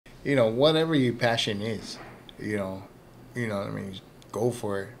whatever your passion is, what I mean, go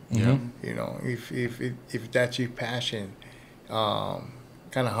for it. Yeah. If that's your passion,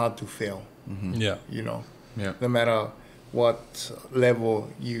 kind of hard to fail. Yeah. Yeah. No matter what level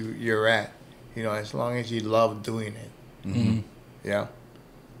you're at, as long as you love doing it. Yeah.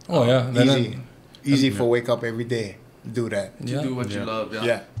 Oh yeah. Easy for wake up every day. Do that. Yeah. Do what you love. Yeah.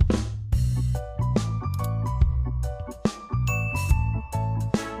 Yeah.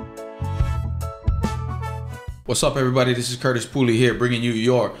 What's up, everybody? This is Curtis Pooley here, bringing you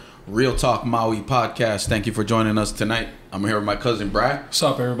your Real Talk Maui podcast. Thank you for joining us tonight. I'm here with my cousin Brad. What's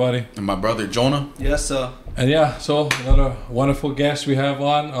up, everybody? And my brother Jonah. Yes, sir. And yeah, so another wonderful guest we have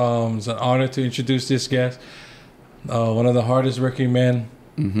on. It's an honor to introduce this guest. One of the hardest working men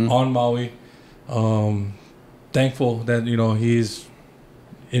on Maui. Thankful that he's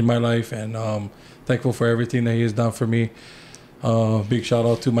in my life, and thankful for everything that he has done for me. Big shout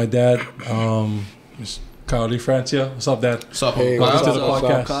out to my dad, Mr. Kyle Defrancia. What's up, Dad? What's up, Hey, Kyle? what's Welcome to the up,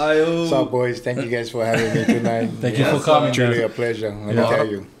 podcast. Kyle. What's up, boys? Thank you guys for having me tonight. Thank you for coming, Truly Dad. a pleasure. Let Yeah. me tell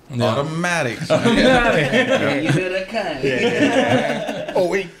you. Yeah. Automatic. Yeah, you did a kind. Yeah. Oh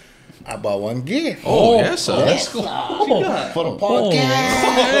wait, I bought one gift. Oh, yes, sir. Let's go. For the podcast.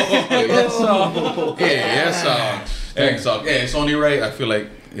 Yes, sir. Yes, thanks, yeah, it's only right. I feel like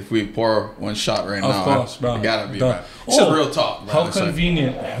if we pour one shot right Of now, course, bro. it gotta be Done. right. This is real talk, bro. How It's like-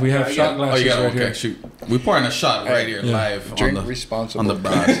 convenient. We have shot Oh, glasses you got right okay. here. Shoot, we're pouring a shot right here live Drink on the responsible.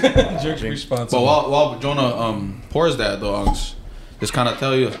 broad. Drink But responsible. while Jonah pours that though, Unks, just kind of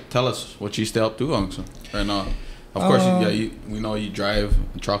tell us what you stay up to, Unks, right now. Of course, we know you drive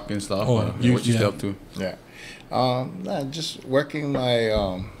a truck and stuff. Oh, But you- what you yeah. stay up to? Yeah. Nah, just working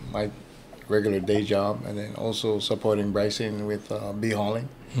my my regular day job, and then also supporting Bryson with bee hauling.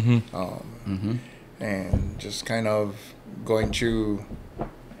 And just kind of going through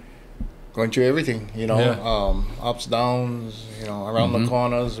everything, ups, downs, around the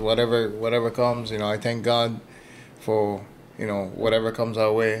corners, whatever comes. I thank God for whatever comes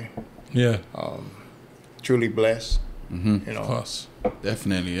our way. Yeah, Truly blessed. of course.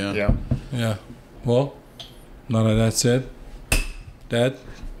 Definitely, yeah. Yeah. Yeah. Well, none of that said, Dad.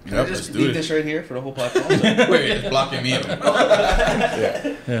 Can I just let's do leave it. this right here for the whole podcast? Wait, it's blocking me.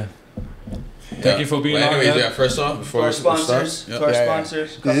 Yeah. Thank you for being on. Anyways, Dad. yeah. First off, To before our we start, sponsors, yeah. to our Yeah, yeah.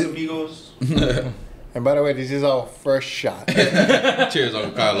 sponsors, Casamigos. And by the way, this is our first shot. Cheers,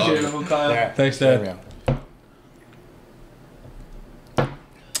 Uncle Kyle. Cheers, Uncle Kyle. Yeah. Thanks, Dad.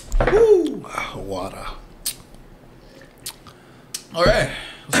 Woo! Water. All right.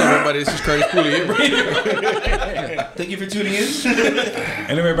 What's up, everybody? This is Curtis Pooley here. Thank you for tuning in.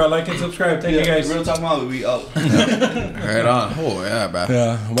 Anyway, bro, like and subscribe. Thank you guys. Real Talk Maui, we out. Right on. Oh, yeah, bro.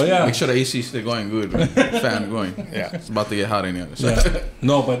 Yeah, but yeah. Make sure the AC stay going good, bro. Fan going. Yeah. It's about to get hot in here. So. Yeah.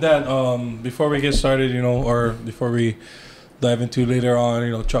 No, but Dad, before we get started, or before we dive into later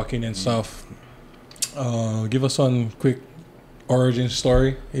on, trucking and stuff, give us one quick origin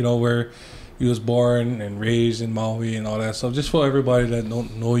story, where you was born and raised in Maui and all that stuff, just for everybody that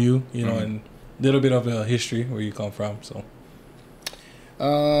don't know you, and a little bit of a history where you come from. So,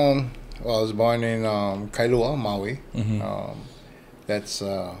 Well, I was born in Kailua, Maui. That's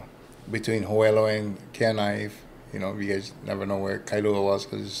between Hoelo and Keanai. You guys never know where Kailua was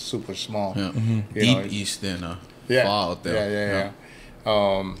because it's super small. Yeah. You know, Deep east then, yeah, far out there.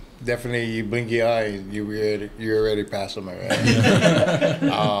 Yeah. Definitely, you blink your eye, you already past them already.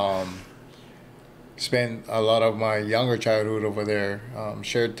 Spent a lot of my younger childhood over there.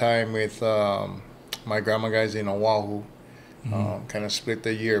 Shared time with my grandma guys in Oahu. Kind of split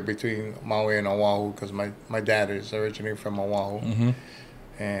the year between Maui and Oahu because my dad is originally from Oahu.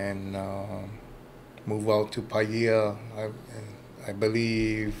 And moved out to Paia, I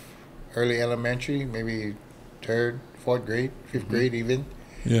believe early elementary, maybe third, fourth grade, fifth grade even.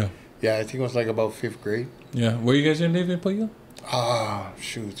 yeah. Yeah, I think it was like about fifth grade. Yeah. Where you guys in live in Paia?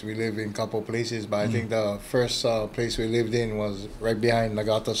 Shoot, we live in a couple places, but I think the first place we lived in was right behind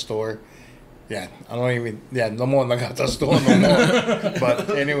Nagata store. Yeah, no more Nagata store no more. But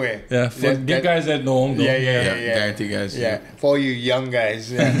anyway. Yeah, for you guys that know him, though. Yeah. Guarantee guys. Yeah, for you young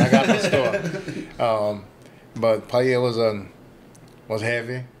guys, Nagata store. But Paia was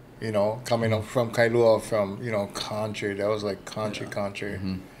heavy, coming up from Kailua, from, country. That was like country.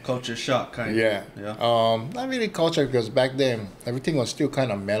 Culture shock, kind of. Yeah. Yeah. Not really culture because back then everything was still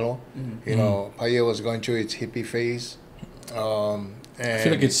kind of mellow. Paia was going through its hippie phase. And I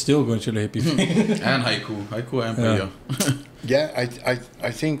feel like it's still going through the hippie phase. And haiku and Paia. Yeah,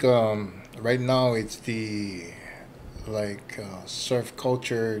 I think right now it's the surf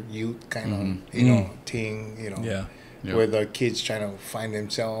culture youth kind of thing. Yeah. where the kids trying to find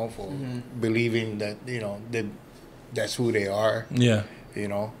themselves or believing that that's who they are. Yeah.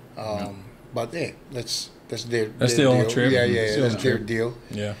 But hey, that's their own deal. trip. Yeah, that's their deal.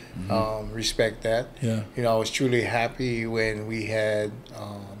 Yeah. Respect that. Yeah. I was truly happy when we had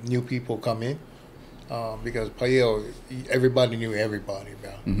new people come in. Because Paio, everybody knew everybody,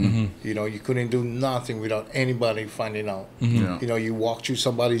 bro. You couldn't do nothing without anybody finding out. You walk through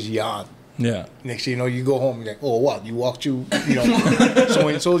somebody's yard. Yeah. Next thing you know, you go home, you're like, oh, what? You walked through,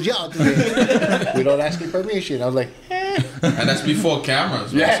 so-and-so's yard today without asking permission. I was like, And that's before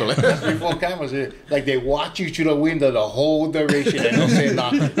cameras, yeah, right? So, that's before cameras. Like, they watch you through the window the whole duration and don't say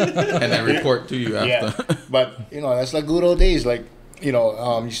nothing. and they report to you after. Yeah. But, that's like good old days. Like,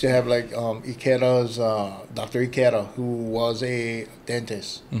 used to have like Ikeda's Dr. Ikeda, who was a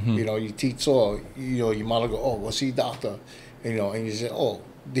dentist. You teeth sore, your mother go see doctor, and you say, oh,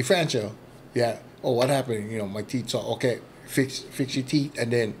 Defrancia, yeah. Oh, what happened? My teeth sore. Okay, fix your teeth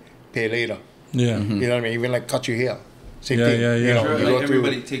and then pay later. Yeah. You know what I mean? Even like cut your hair. Same Yeah, thing. yeah, yeah. Sure, You like go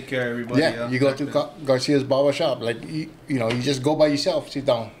everybody take care of everybody. yeah, you go to Garcia's barber shop. Like you just go by yourself, sit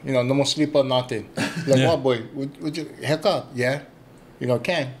down. No more sleep or nothing. Like Yeah. what, boy? Would you haircut? Yeah.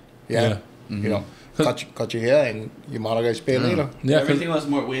 Can. Yeah. Cut your hair and your mother guys pay later. Yeah. 'Cause- Everything was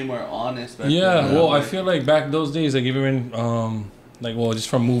way more honest. Back Yeah, then. well, I feel like back those days, like even just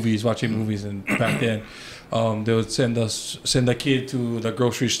from movies, watching movies, and back then, they would send a kid to the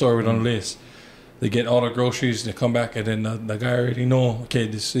grocery store with a list. They get all the groceries, they come back, and then the guy already know, okay,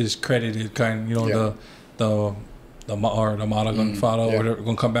 this is credited, the model gonna follow, or they're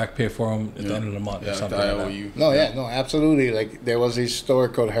gonna come back, pay for them at the end of the month or something like that. No, absolutely. Like there was this store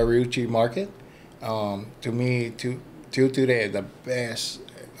called Haruchi Market. To me, till today, the best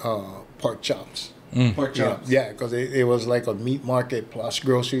pork chops. Pork chops. Yeah, because it was like a meat market plus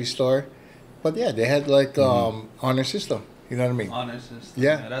grocery store. But yeah, they had like honor system. You know what I mean? Honest system.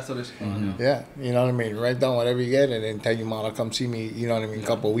 Yeah. That's what it's called. Yeah, you know what I mean? Write down whatever you get and then tell your mom to come see me, you know what I mean, a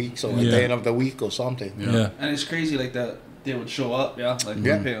couple of weeks or at the end of the week or something. Yeah. And it's crazy like that they would show up, like you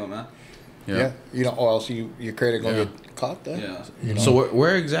pay them, man. Yeah. Or else your credit gonna get caught there. Yeah. So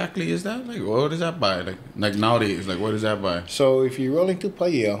where exactly is that? Like, what is that by? Like nowadays, like what is that by? So if you roll into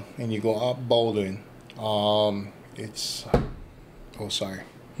Paia and you go up Baldwin, it's sorry.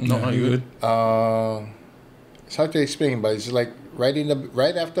 No, you good? It's hard to explain, but it's like right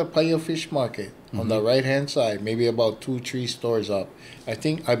after Paia Fish Market on the right hand side, maybe about 2-3 stores up. I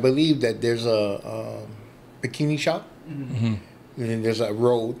believe that there's a bikini shop. And then there's a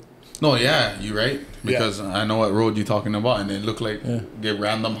road. No, yeah, you right, because I know what road you're talking about, and it look like get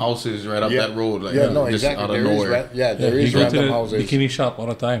random houses right up that road, like just exactly. out of There nowhere. there is you go to random the houses. bikini shop all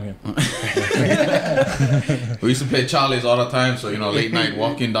the time here. We used to play Charlie's all the time, so late night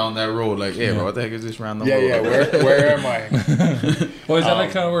walking down that road, like, hey, bro, what the heck is this random road? Yeah, where am I? Well, is that like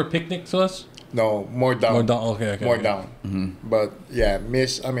kind of where picnics was? No, more down. More down. Okay. More down. But yeah,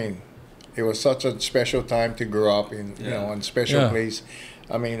 it was such a special time to grow up in, in special place.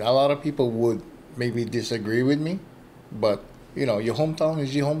 I mean, a lot of people would maybe disagree with me, but your hometown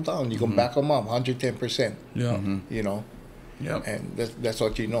is your hometown. You can back them up 110%. Yeah. And that's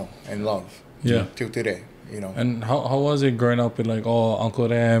what you know and love. Yeah. Till today. And how was it growing up with like Uncle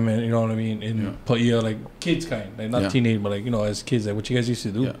them and you know what I mean in Paia, like kids kind, like not teenage, but like as kids, like what you guys used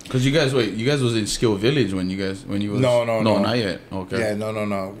to do? Yeah. Because you guys was in Skill Village when you was no, not yet. Okay. Yeah,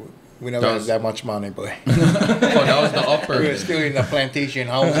 no. We never had that much money, boy. That was the upper. We were still in the plantation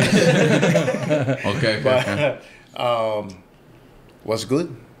houses. Okay. But was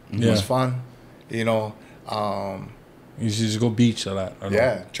good. It was fun. You used to just go beach a lot.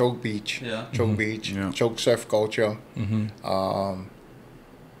 Yeah, Choke Beach. Yeah. Choke Beach. Yeah. Choke surf culture.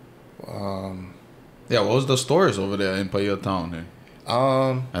 What was the stores over there in Paia town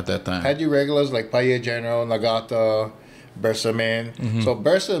at that time? Had your regulars like Paia General, Nagata, Bersaman. So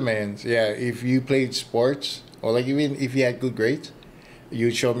Bersamans, if you played sports or like even if you had good grades,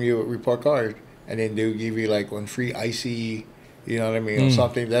 you'd show them your report card and then they would give you like one free icy, you know what I mean, or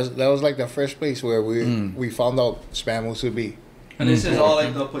something. That was like the first place where we found out Spam was to be. And this is all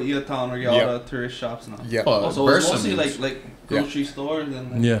like the Paia town where you got all the tourist shops now. Yeah. Also, it's mostly like grocery stores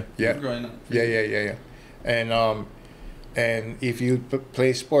and growing up. Yeah. And if you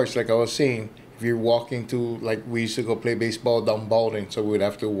play sports, like I was saying, if you're walking to, like we used to go play baseball down Baldwin, so we'd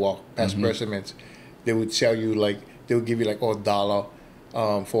have to walk past Persimmons. They would sell you like, they would give you like $1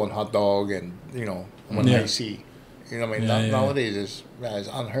 for a hot dog and, one icy. You know what I mean? Nowadays it's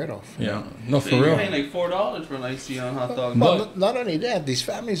unheard of. Yeah. No, So for you're real. paying like $4 for an icy on hot dog. But not only that, these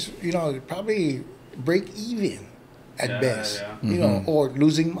families, probably break even at best. Yeah. Or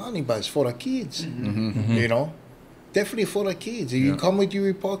losing money, but it's for the kids. definitely for the kids. You come with your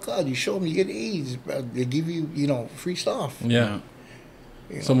report card, you show them, you get A's, they give you, free stuff. Yeah.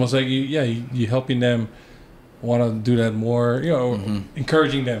 It's almost like you helping them want to do that more,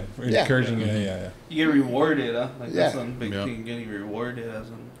 encouraging them. Encouraging, You get rewarded, huh? Like, that's one big thing, getting rewarded as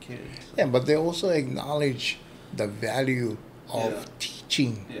a kid. So. Yeah, but they also acknowledge the value of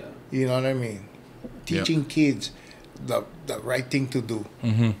teaching. Yeah. You know what I mean? Teaching kids the right thing to do,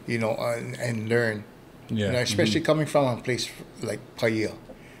 and learn. Yeah. Especially coming from a place like Paia.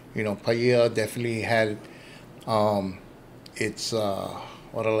 Paia definitely had its,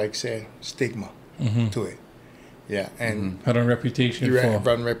 what I like to say, stigma to it. Yeah, and had a reputation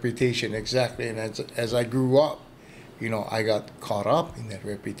run reputation, exactly. And as I grew up, I got caught up in that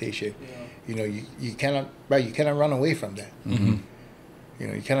reputation. Yeah. You cannot run away from that. You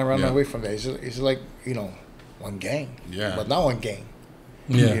cannot run away from that. It's like one gang, but not one gang.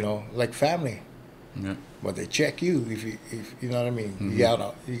 Yeah, like family. Yeah. But they check you if you know what I mean. You get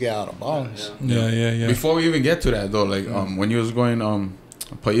out of bounds. Yeah. Before we even get to that though, like when you was going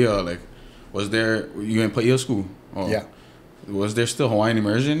Paia, like you in Paia school? Or was there still Hawaiian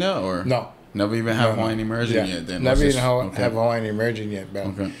immersion yet, or no? Never even have Hawaiian immersion yet. Then never even have Hawaiian immersion yet, bro.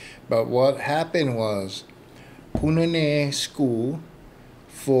 Okay. But what happened was, Punane school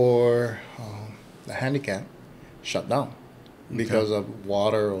for the handicap shut down because of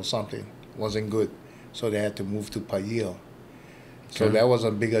water or something wasn't good, so they had to move to Paia. So that was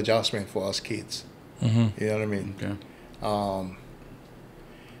a big adjustment for us kids. You know what I mean? Okay.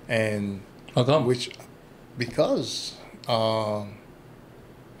 And how come? Because not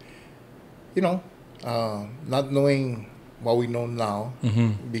knowing what we know now,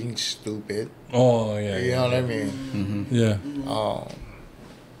 being stupid. Oh yeah. You know what I mean? Yeah.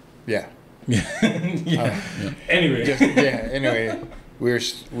 Anyway. Anyway, we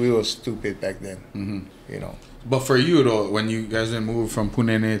were stupid back then. But for you though, when you guys didn't move from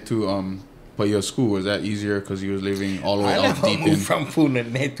Punene to Paia school, was that easier because you was living all the way out deep in? I moved from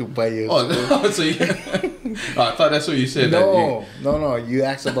Punane to Paia school. Oh, so I thought that's what you said. No. You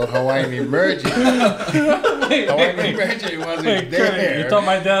asked about Hawaiian immersion. Hawaiian immersion wasn't there. You thought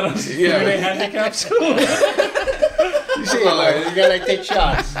my dad was in a handicap school? You see, you gotta take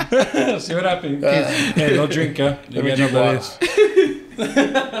shots. See what happened. Hey, no drink, huh? You get another this.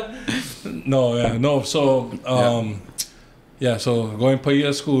 No. So, so going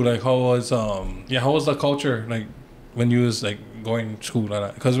Paia school, like, how was the culture, like, when you was, like, going to school like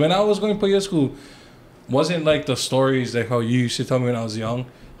that? Because when I was going Paia school, wasn't like the stories like how you used to tell me when I was young,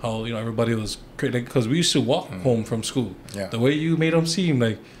 how, everybody was crazy, because we used to walk home from school. Yeah. The way you made them seem,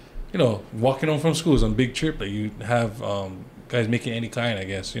 like, walking home from school is a big trip. Like, you have guys making any kind, I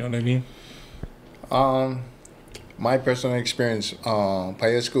guess. You know what I mean? My personal experience,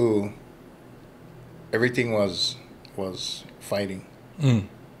 Paia school, everything was fighting.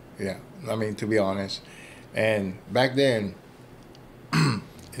 Yeah, I mean, to be honest. And back then,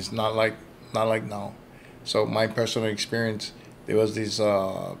 it's not like now. So my personal experience, there was this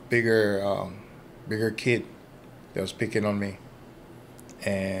bigger kid that was picking on me,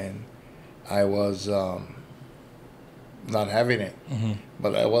 and I was not having it.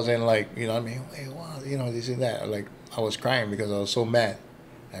 But I wasn't like, hey, wow, this and that. Like, I was crying because I was so mad.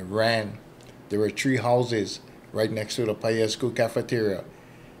 I ran. There were 3 houses right next to the Paia school cafeteria,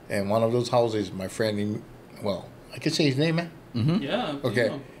 and one of those houses, my friend, I can say his name, man. Yeah. Okay.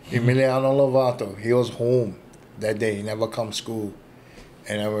 Emiliano Lovato, he was home that day. He never come to school.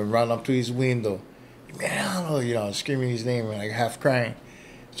 And I would run up to his window. Emiliano, screaming his name and like half crying.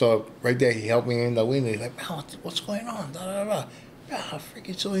 So right there, he helped me in the window. He's like, man, what's going on? Da, da, da.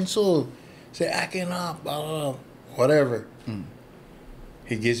 Freaking so-and-so. Say, acting up, blah, blah, blah. Whatever.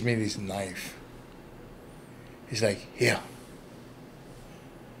 He gives me this knife. He's like, here.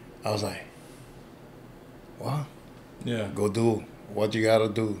 I was like, what? Yeah. Go do what you gotta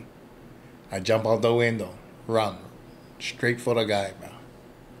do. I jump out the window, run, straight for the guy, bro.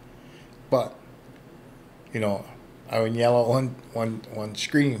 But, I would yell at one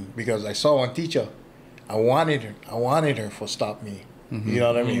scream because I saw one teacher. I wanted her for stop me. You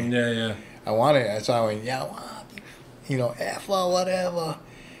know what I mean? Yeah. I wanted her. So I went, F or whatever.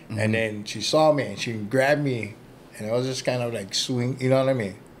 And then she saw me and she grabbed me, and it was just kind of like swing, you know what I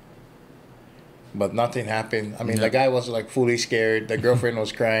mean? But nothing happened. I mean, the guy was like fully scared. The girlfriend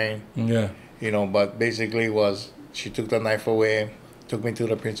was crying. Yeah. But basically she took the knife away, took me to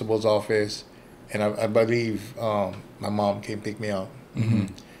the principal's office, and I believe my mom came pick me up.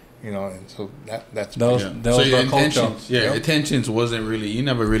 And so that was the intentions. Yeah, intentions wasn't really. You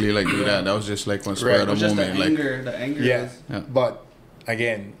never really like do that. That was just like one spur of the moment. The anger. Yeah. But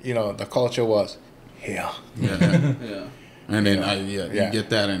again, the culture was yeah. Yeah. And then you get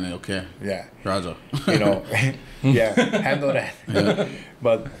that and then, okay. Yeah. Raja. You know, handle that. Yeah.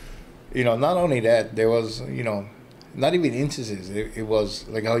 But, you know, not only that, there was, you know, not even instances. It was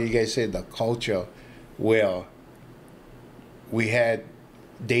like how you guys said, the culture where we had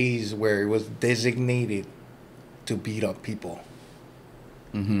days where it was designated to beat up people.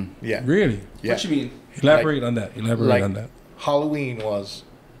 Mm-hmm. Yeah. Really? Yeah. What you mean? Elaborate on that. Elaborate on that. Halloween was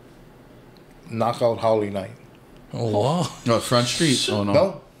knockout Howley night. Oh, wow. No, Front Street. Oh, no.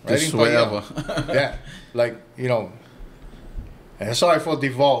 No, right Just in wherever. Paia. Yeah, like, you know, and sorry for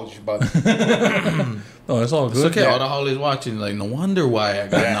divulge, but No, it's all It's good. okay. Yeah. All the Hollies watching, like, no wonder why I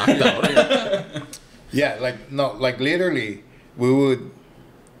got knocked out. yeah, like literally, we would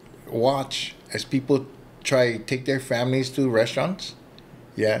watch as people try take their families to restaurants,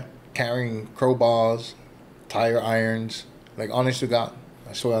 carrying crowbars, tire irons, like honest to God,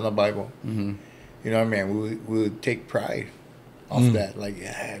 I swear on the Bible. Mm-hmm. You know what I mean? We would take pride off that. Like,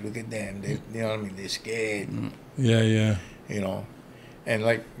 yeah, look at them. They, you know what I mean? They're scared. Yeah. You know, and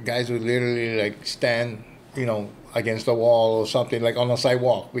like guys would literally like stand, you know, against the wall or something, like on the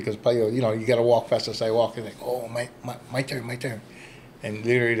sidewalk, because you know you gotta walk past the sidewalk and like, oh my turn, and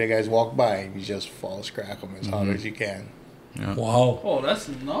literally the guys walk by and you just false crack them as hard as you can. Yeah. Wow. Oh, that's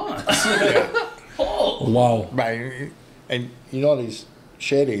nuts. Yeah. Oh. Wow. Right, and you know these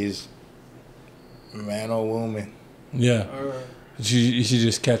shitties, man or woman. Yeah. You should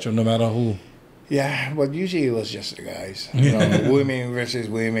just catch them no matter who. Yeah, but usually it was just the guys. You know, women versus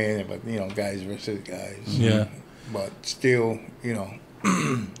women, but you know, guys versus guys. Yeah. But still, you know.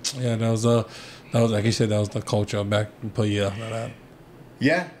 Yeah, that was like you said, that was the culture back in Paia. Like that.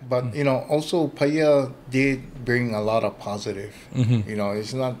 Yeah, but you know, also Paia did bring a lot of positive. Mm-hmm. You know,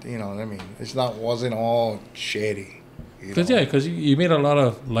 it's not, you know what I mean, wasn't all shady. Because you made a lot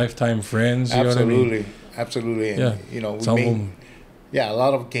of lifetime friends. You know what I mean? Absolutely. And, Yeah. you know, we Some of made, them. a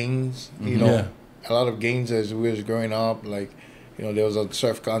lot of gains, you know, Yeah. a lot of gains as we was growing up. Like, you know, there was a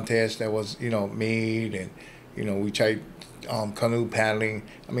surf contest that was, you know, made, and, you know, we tried canoe paddling.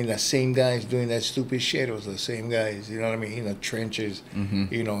 I mean, the same guys doing that stupid shit. It was the same guys, you know what I mean, in the trenches,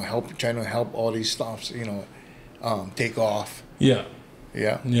 you know, trying to help all these stops, you know, take off. Yeah.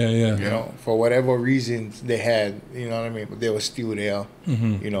 Yeah. Yeah. You know, for whatever reasons they had, you know what I mean, but they were still there,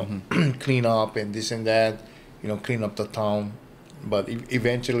 you know, clean up and this and that, you know, clean up the town. But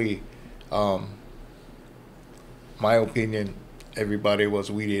eventually, my opinion, everybody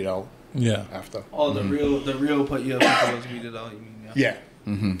was weeded out. Yeah. After. Oh, the real Paia people was weeded out. You mean? Yeah.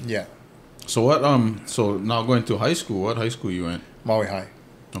 Mm-hmm. Yeah. So what? So now going to high school. What high school you went? Maui High.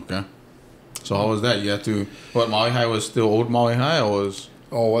 Okay. So how was that? You had to. What, Maui High was still old Maui High, or was?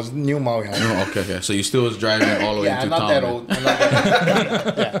 Oh, it was new Maui High. No, okay. So you still was driving all the way Yeah, into I'm town. not that old. I'm not that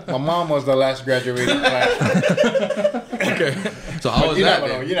old. Yeah, my mom was the last graduating class. Okay. So how was you that?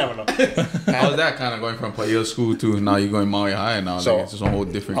 never know. then? You never know. How was that kind of going from Paia school to now you're going Maui High now? So, Like, it's just a whole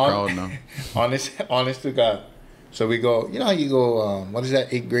different crowd now. Honest to God. So we go, you know how you go, what is that,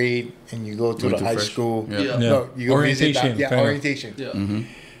 8th grade, and you go to Went the to high fresh. school. Yeah. No, you go visit that. Orientation, Yeah, kinda. orientation. Yeah. Mm-hmm.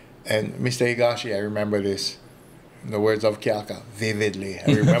 And Mr. Higashi, I remember this. In the words of Kyaka, vividly.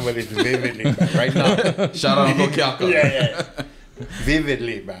 I remember this vividly, right now. Shout out Uncle Kyako. Yeah.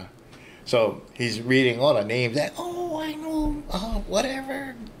 Vividly, bro. So he's reading all the names. Like, oh, I know,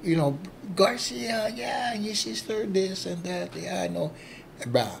 whatever, you know, Garcia, yeah, your sister, this and that. Yeah, I know.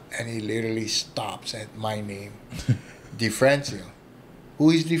 Bro, and he literally stops at my name. Defrancia.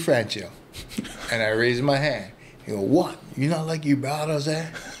 Who is Defrancia? And I raise my hand. He go, what? You not like your brothers, eh?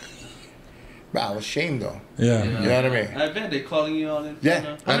 Bro, I was ashamed though. Yeah. You know what I mean? I bet they're calling you on it.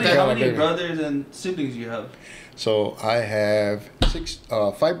 Yeah. How many brothers and siblings you have? So I have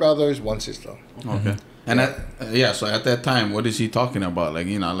 5 brothers, 1 sister. Okay. And so at that time, what is he talking about? Like,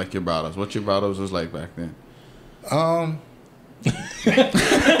 you know, like your brothers. What your brothers was like back then?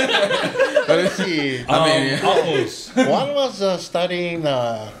 Let's see. One was studying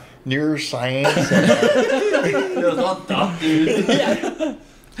neuroscience. It was all doctors.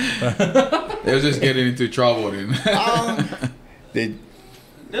 They was just getting into trouble then. They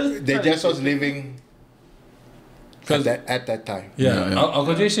just was living at that time. Yeah.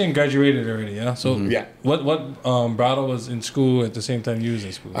 Uncle Jason graduated already, yeah? So Yeah. what brother was in school at the same time you was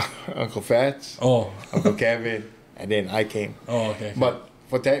in school? Uncle Fats, Oh. Uncle Kevin, and then I came. Oh, okay. But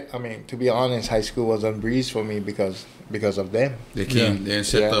for that, I mean, to be honest, high school was on breeze for me because of them. They came, they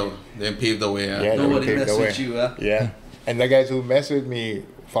they paved the way. Yeah. Nobody They messed away. with you, huh? Yeah. And the guys who messed with me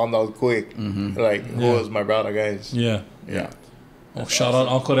found out quick, like, who was my brother, guys. Yeah. Yeah. Oh, shout out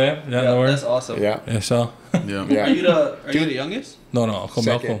Uncle there. Yeah, no that's worries. awesome. Yeah. Yeah, so. Yeah. Yeah. Are you the youngest? No, Uncle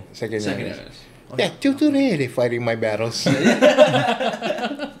Malcolm. Second Second youngest. youngest. Yeah, till today they fighting my battles.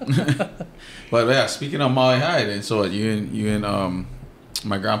 But yeah, speaking of Maui High, then so what, you and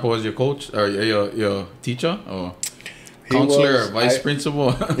my grandpa was your coach or your teacher or counselor or vice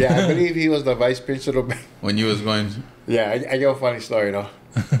principal? Yeah, I believe he was the vice principal. When you was going. Yeah, I got a funny story though.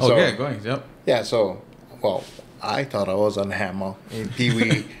 Okay, going. Yep. Yeah, so I thought I was on Hammer in Pee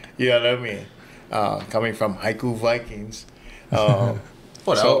Wee. You know what I mean? Coming from Haiku Vikings. What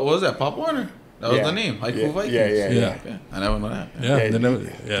was that? Pop Warner? That was the name. Haiku Vikings. Yeah. I never know that. Yeah.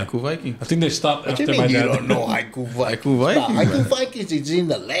 Haiku Vikings. I think they stopped What after you my mean you dad. don't know Haiku Vikings? Haiku Vikings. Haiku Vikings is in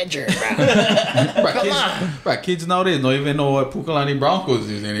the ledger, man. Kids nowadays don't even know what Pukalani Broncos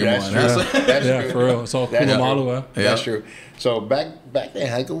is anymore. That's Yeah, true. for real. It's all That's Kulamalu, true. huh? That's true. So back then,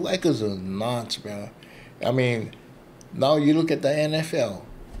 Haiku Vikings was nuts, man. I mean, now you look at the NFL.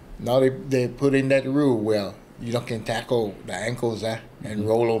 Now they put in that rule where you can tackle the ankles and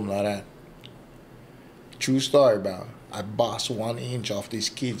roll them like that. True story, bro. I bossed 1 inch off this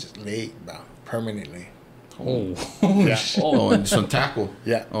kid's leg, bro, permanently. Oh. Yeah. And some tackle.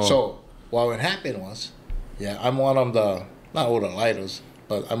 Yeah. Oh. So what happened was, I'm one of the not all the lighters,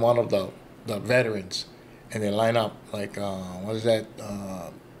 but I'm one of the veterans, and they line up like what is that?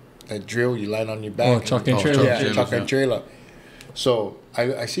 That drill you line on your back. Oh, chuck and trailer. Yeah, chuck and trailer. So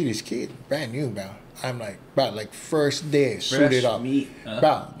I see this kid, brand new, bro. I'm like, bro, like first day, suited up.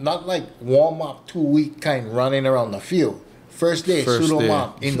 Bro, not like warm up 2 week kind running around the field. First day, suit him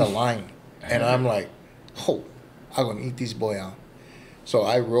up in the line. And I'm like, I'm gonna eat this boy out. So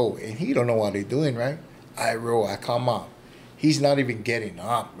I roll, and he don't know what he's doing, right? I roll, I come up. He's not even getting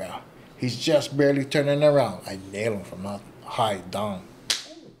up, bro. He's just barely turning around. I nail him from not high down.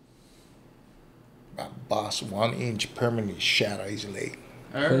 My boss 1 inch permanently shatter his leg.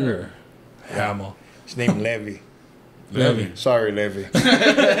 Hammer. His name Levy. Levy. Sorry, Levy.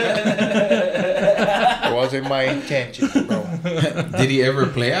 It wasn't my intention, bro. Did he ever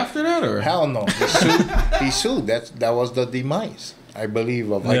play after that, or? Hell no. He sued. That was the demise, I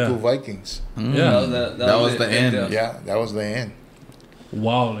believe, of Haiku Vikings. Yeah. That was the end. Yeah, that was the end.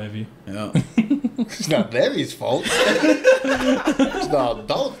 Wow, Levy. Yeah. It's not Levy's fault. It's the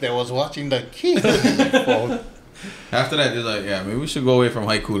adult that was watching the kid's fault. After that, they're like, maybe we should go away from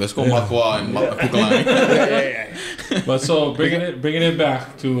haiku. Let's go Makua and Pukalani. Yeah. But so bringing it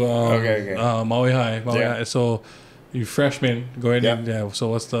back to Maui High. High. So you freshman going in there. So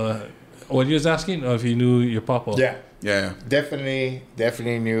what you was asking? If you knew your papa? Yeah. Definitely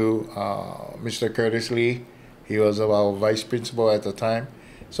knew Mr. Curtis Lee. He was our vice principal at the time.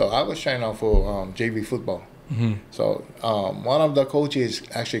 So I was trying out for JV football. Mm-hmm. So one of the coaches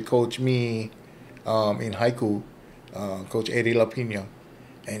actually coached me in haiku, Coach Eddie Lapina,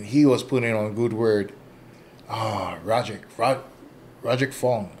 and he was putting on good word. Roger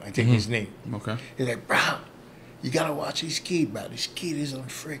Fong, I think his name. Okay. He's like, bro, you gotta watch this kid, bro. This kid is on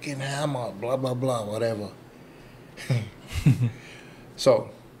freaking hammer, blah blah blah, whatever. So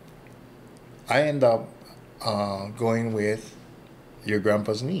I end up going with your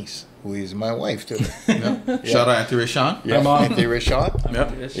grandpa's niece, who is my wife today. Shout out to Rashawn. Yeah, Auntie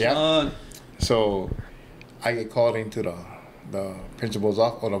Rashawn. Yeah. So I get called into the principal's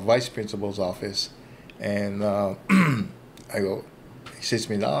office or the vice principal's office, and I go. He sits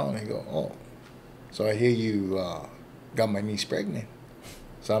me down and I go, oh, so I hear you got my niece pregnant.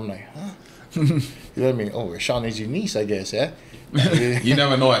 So I'm like, huh? You know what I mean? Oh, Rashawn is your niece, I guess, yeah? You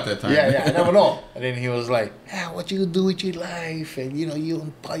never know at that time. Yeah, I never know. And then he was like, what you do with your life? And, you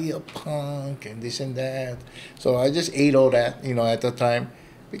don't buy a punk and this and that. So I just ate all that, at the time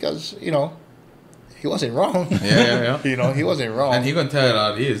because, he wasn't wrong. Yeah. He wasn't wrong. And he gonna tell it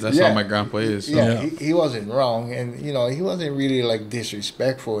how it is. That's how my grandpa is. So. Yeah, he wasn't wrong. And, he wasn't really like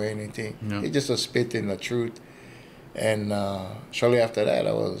disrespectful or anything. Yeah. He just was spitting the truth. And shortly after that,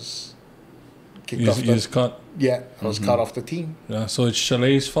 I was kicked off the cut. Yeah, I was cut off the team. Yeah, so it's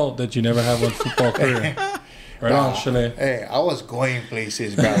Chalet's fault that you never have a football career. Right on, Chalet. Hey, I was going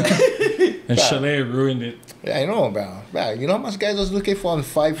places, bro. And Chalet ruined it. Yeah, I know, bro. You know how much guys was looking for on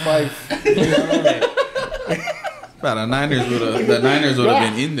 5'5"? You know what I mean? Bro, the Niners would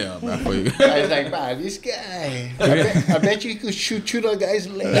have been in there, bro, for you. I was like, bro, this guy. I bet you could shoot through the guy's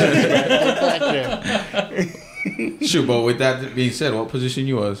legs, bro. Shoot, but with that being said, what position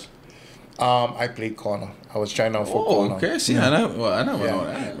you was? I played corner. I was trying out for corner. Okay. See, I never know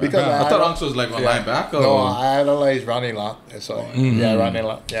that. Because I thought Unks was like a linebacker. No, I idolized running lot. So running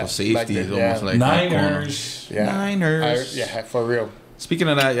lot. Yeah. So safety is then, almost like Niners. Yeah. Niners. For real. Speaking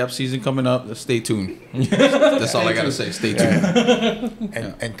of that, season coming up. Stay tuned. That's all I gotta say. Stay tuned.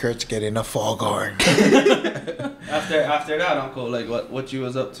 And Kurt's getting a foghorn. After that, Uncle, like what you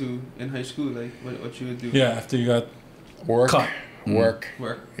was up to in high school, like what you would do? Yeah, after you got Work. cut. Work.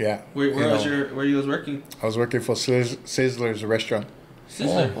 Yeah. Where you was working? I was working for Sizzler's restaurant.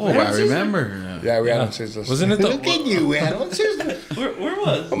 Sizzler. Oh, I remember. Yeah, we had on Sizzler's. Wasn't it the Look at you, we had on Sizzler's. Where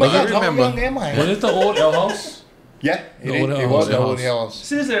was? Oh my God, how remember. young am I? Was it the old L house? Yeah, The it old was the house. old house.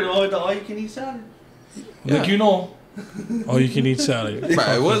 Sizzler, the all you can eat salad. Like you know. Oh, you can eat salad.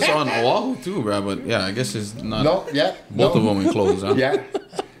 Bro, it was on Oahu too, bro. But yeah, I guess it's not. No, yeah. Both of them enclosed, huh? Yeah.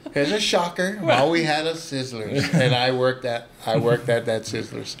 Here's a shocker. Maui had a Sizzler's, and I worked at that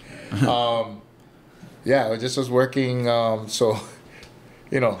Sizzler's. Yeah, I just was working. So,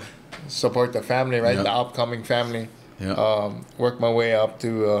 support the family, right? Yeah. The upcoming family. Yeah. Worked my way up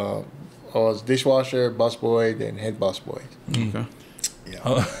to. I was dishwasher, busboy, then head busboy. Okay. Yeah.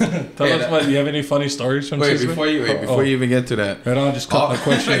 Tell us what. Do you have any funny stories from Wait, Sizzler? before you even get to that. Right on, just cut my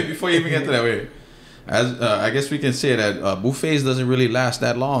question. Before you even get to that, wait. As I guess we can say that buffets doesn't really last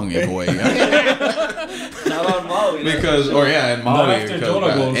that long in Hawaii. Not on Maui. Because in Maui, after because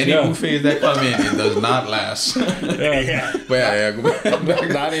Jonah goes, any yeah. buffets that come in, it does not last. Yeah. But yeah, go back.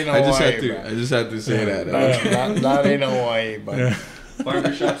 Not in Hawaii. I just had to say that. Not in Hawaii, but Yeah.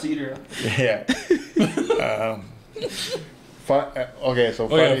 Barbershop's eater. yeah. Okay, so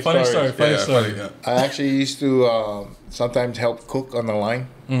Funny story. Yeah, Story. yeah. I actually used to sometimes help cook on the line,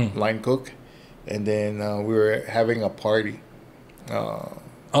 line cook, and then we were having a party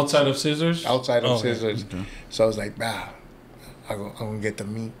Outside of Scissors? outside of Oh, okay. Scissors. Okay. So I was like, I'm gonna get the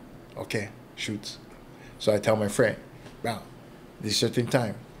meat. Okay, shoots. So I tell my friend, this certain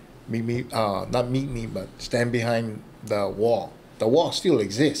time, not meet me, but stand behind the wall. The wall still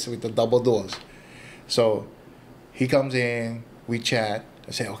exists with the double doors. So he comes in, we chat.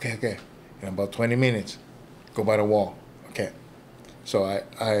 I say, okay. In about 20 minutes, go by the wall. Okay. So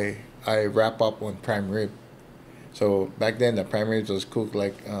I wrap up on prime rib. So back then the prime ribs was cooked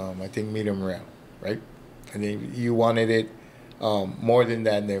like I think medium rare, right? And then you wanted it more than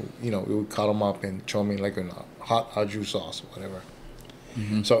that. Then we would cut them up and throw them in like a hot au jus sauce, whatever.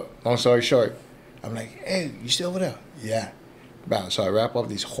 Mm-hmm. So long story short, I'm like, hey, you still over there? Yeah. So I wrap up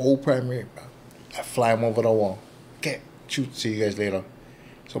this whole prime rib. I fly them over the wall. Okay, shoot, see you guys later.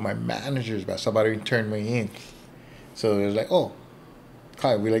 So my managers, somebody turned me in. So it was like, oh,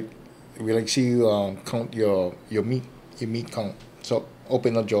 Kyle, we like see you count your meat count. So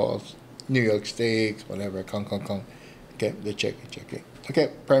open the jaws, New York steaks, whatever, count. Okay, they check it. Okay,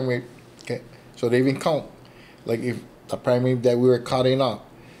 prime rib. Okay, so they even count. Like if the prime rib that we were cutting up,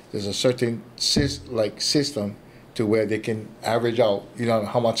 there's a certain system to where they can average out,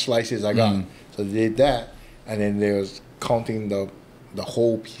 how much slices I got. So they did that, and then they was counting the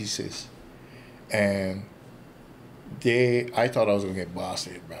whole pieces, and I thought I was gonna get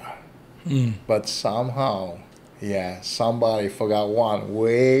busted, bro. But somehow, somebody forgot one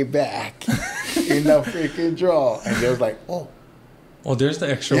way back in the freaking drawer, and they was like, oh, there's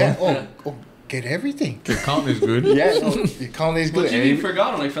the extra one. Oh, get everything. The count is good. Yeah, you count is good. But you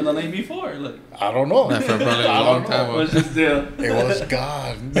forgot like from the night before, like. I don't know. Not for probably a long time. It was just there. It was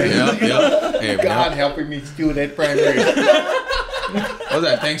God. Yeah. Hey, God helping me steal that prime rib. Was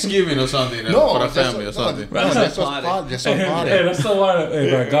that Thanksgiving or something? No, for the family or something. No, that's what's part. That's what's part. Hey, that's the one. Hey,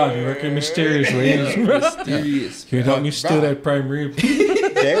 my God, you're working mysterious ways. Mysterious. You help me steal that prime rib.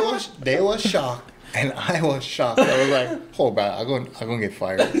 They was shocked, and I was shocked. I was like, "Oh, bad! I'm gonna get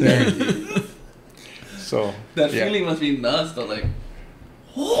fired." So That feeling must be nuts, though. Like,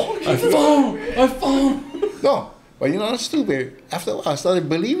 I found. no, but that's stupid. After a while, I started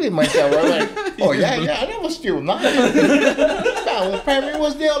believing myself. I was like, "Oh yeah, I never steal nothing." The prime rib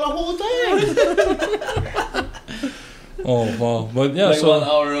was there the whole time. Oh wow, but yeah. like So 1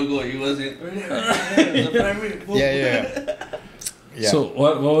 hour ago, you wasn't. Yeah. So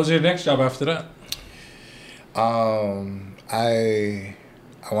what was your next job after that? I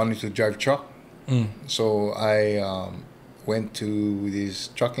wanted to drive truck. So I went to this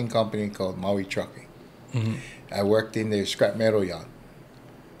trucking company called Maui Trucking. I worked in the scrap metal yard.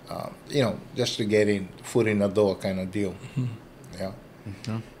 Just to get foot in the door kind of deal. Yeah.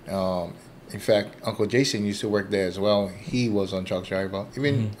 In fact, Uncle Jason used to work there as well. He was on truck driver.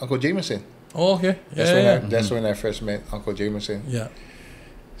 Even Uncle Jameson. Oh, okay. That's when I first met Uncle Jameson. Yeah.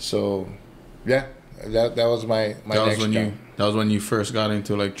 So, yeah, that was my next job. That was when you first got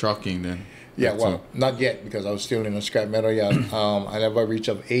into like trucking then. Yeah, well, not yet because I was still in a scrap metal yard. I never reached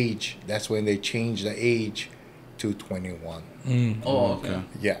of age. That's when they changed the age to 21. Oh, okay.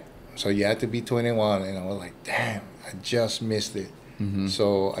 Yeah, so you had to be 21, and I was like, damn, I just missed it.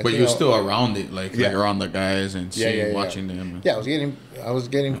 So, But you're still around it, like around the guys and seeing, watching them. Yeah, I was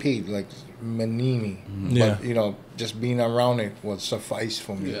getting paid like manini, but you know, just being around it would suffice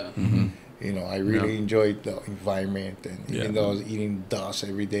for me. Yeah. You know, I really enjoyed the environment, and even though I was eating dust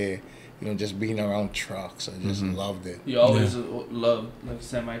every day, you know, just being around trucks, I just loved it. You always loved like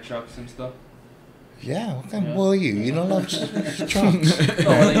semi trucks and stuff. Yeah, what kind of boy are you? You don't love trucks.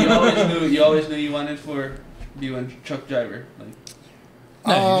 No, like you always knew you wanted for be a truck driver. Like,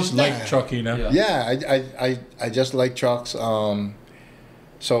 you just like trucking, huh? I just like trucks.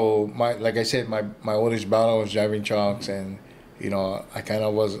 So like I said, my oldest brother was driving trucks, and you know, I kind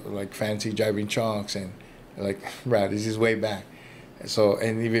of was like fancy driving trucks, and like, right, this is way back. So,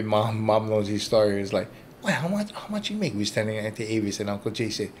 and even mom knows his story. It's like, well, how much you make? We standing at the Avis, and Uncle Jay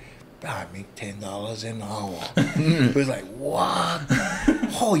said, I make $10 an hour. It was like, what?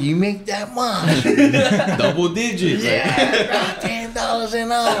 Oh, you make that much? Double digits. Yeah, $10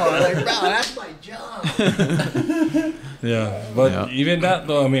 an hour. Like, bro, that's my job. Yeah, but even that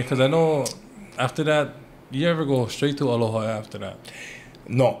though, I mean, because I know after that, you ever go straight to Aloha after that?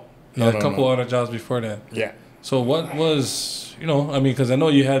 No. A couple other jobs before that. Yeah. So what was, you know, I mean, because I know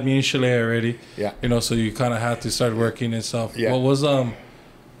you had me in Chile already. Yeah. You know, so you kind of had to start working and stuff. Yeah. What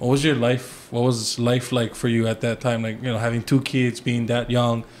was your life? What was life like for you at that time? Like, you know, having 2 kids, being that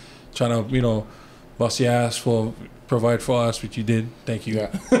young, trying to, you know, bust your ass for provide for us, which you did. Thank you. Yeah.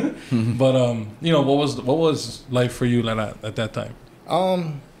 But you know, what was life for you like that at that time?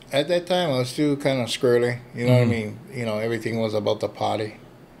 At that time, I was still kind of squirrely. You know what I mean? You know, everything was about the party.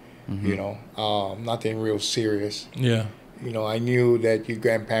 You know, nothing real serious. Yeah. You know, I knew that your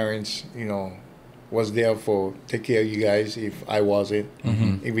grandparents, you know, was there for take care of you guys if I wasn't.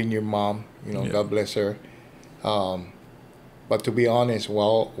 Even your mom, you know, God bless her. But to be honest,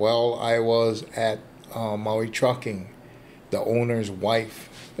 while I was at Maui Trucking, the owner's wife,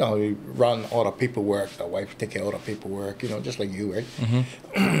 you know, we run all the paperwork. The wife take care of all the paperwork, you know, just like you,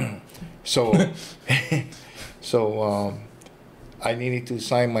 right? So, I needed to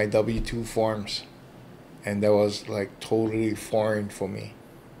sign my W-2 forms, and that was like totally foreign for me.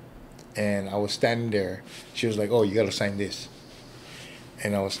 And I was standing there. She was like, "Oh, you gotta sign this."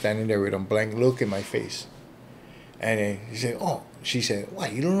 And I was standing there with a blank look in my face. And then she said,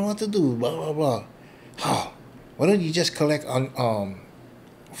 "What? You don't know what to do? Blah blah blah. Oh, why don't you just collect on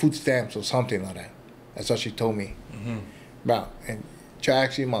food stamps or something like that?" That's what she told me. Bro, and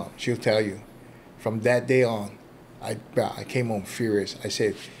ask your mom. She'll tell you. From that day on, I came home furious. I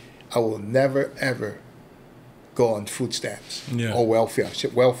said, I will never ever go on food stamps or welfare.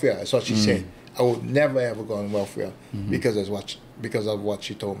 Welfare, that's what she said. I would never ever go on welfare because of what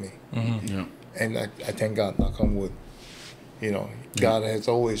she told me. And I thank God, knock on wood. You know, God has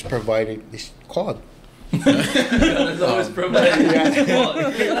always provided this card. God has always provided this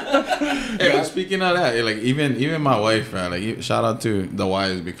card. Hey, but speaking of that, like even my wife, man, like shout out to the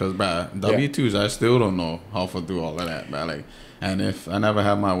wives because, bro, W-2s, I still don't know how to do all of that, bro. Like, and if I never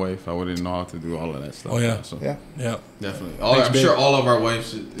had my wife, I wouldn't know how to do all of that stuff. Oh yeah, bro, so. Yeah, definitely. I'm sure all of our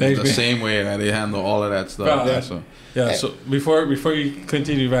wives is the same way that they handle all of that stuff. Bro, so before you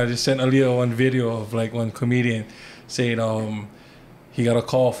continue, I just sent Aaliyah one video of like one comedian saying he got a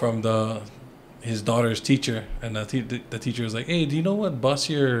call from his daughter's teacher, and the teacher was like, "Hey, do you know what bus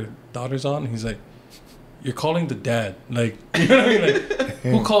your daughter's on?" And he's like, "You're calling the dad, like, you know what I mean? Like,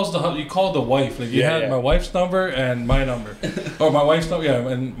 who calls you called the wife, like you had my wife's number and my number, or my wife's number,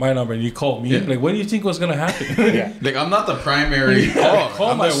 and my number, and you called me. Like, what do you think was gonna happen?" Like, I'm not the primary call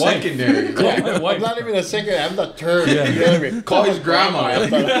I'm my the wife. secondary. My wife. I'm not even a second. I'm the third. Yeah. You know what I mean? Call his grandma.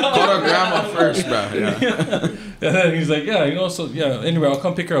 Call her grandma first, bro. Yeah. And then he's like, "Yeah, you know, so yeah. Anyway, I'll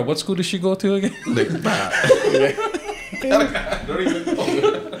come pick her up. What school does she go to again?" Like, don't even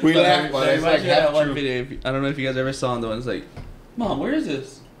know. We laugh, but it's like Imagine that half one true. video. I don't know if you guys ever saw the one. It's like, "Mom, where is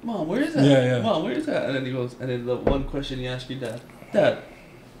this? Mom, where is that? Yeah. Mom, where is that?" And then he goes, and then the one question he asked your Dad,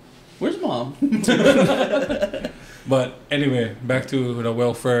 where's Mom? But anyway, back to the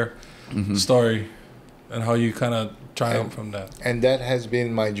welfare story and how you kind of triumph from that. And that has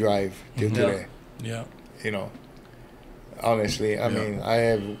been my drive till today. Yeah. You know, honestly, I mean, I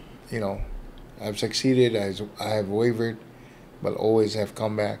have, you know, I've succeeded, I have wavered, but always have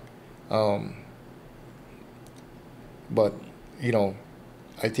come back. But, you know,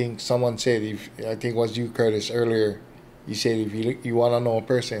 I think someone said, I think it was you, Curtis, earlier, you said if you want to know a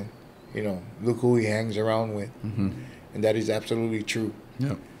person, you know, look who he hangs around with. And that is absolutely true.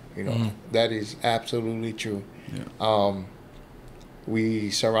 Yeah. You know, that is absolutely true. Yeah. We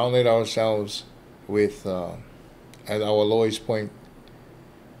surrounded ourselves with, at our lowest point,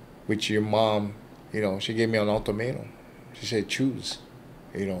 which your mom, you know, she gave me an ultimatum. she said, choose,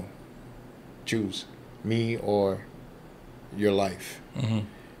 choose me or your life,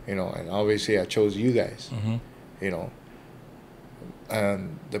 and obviously I chose you guys,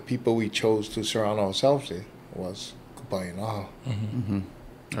 and the people we chose to surround ourselves with was Kupainaha.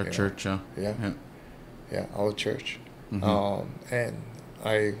 Our church, yeah, our church, and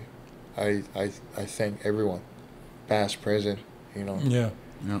I thank everyone, past, present,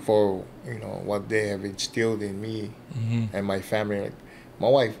 for what they have instilled in me and my family. Like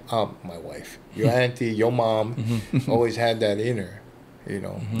my wife, your auntie, your mom, always had that in her,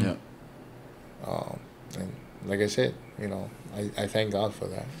 and like I said, I thank God for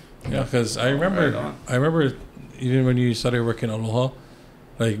that. Yeah, because I remember even when you started working Aloha,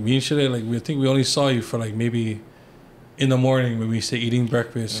 like me and Shade, like I think we only saw you for like maybe in the morning when we say eating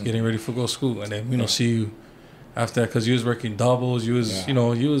breakfast, getting ready for go to school, and then see you after that, because you was working doubles, you was you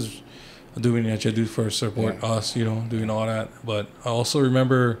was doing what you do for support us, doing all that. But I also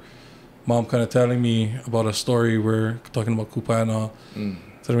remember Mom kind of telling me about a story where talking about Kupaina,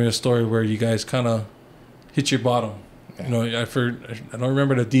 telling me a story where you guys kind of hit your bottom. I don't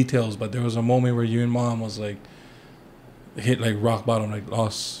remember the details, but there was a moment where you and Mom was like hit like rock bottom, like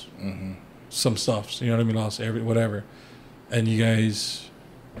lost some stuff. Lost whatever. And you guys,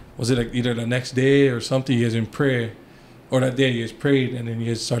 was it like either the next day or something? You guys in prayer, or that day you guys prayed, and then you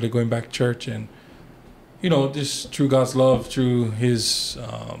guys started going back to church, and just through God's love, through His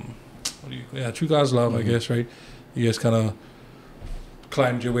through God's love, I guess, right? You guys kind of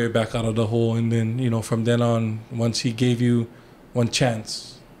climbed your way back out of the hole, and then from then on, once He gave you one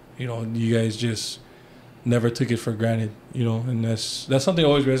chance, you guys just never took it for granted, and that's something that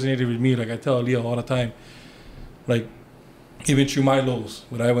always resonated with me. Like I tell Leah all the time, like even through my lows,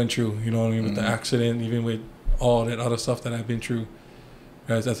 what I went through, with the accident, even with all that other stuff that I've been through,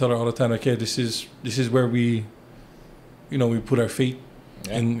 guys, I tell her all the time, like, hey, this is where we, we put our faith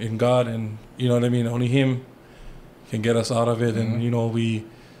in God, and only Him can get us out of it. And we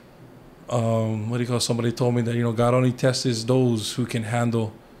somebody told me that God only tests those who can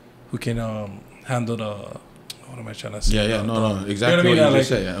handle the, what am I trying to say? No, exactly what you just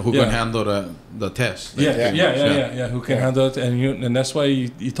said. Who can handle the test? Who can handle it? And that's why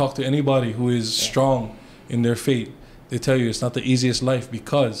you talk to anybody who is strong in their faith. They tell you it's not the easiest life,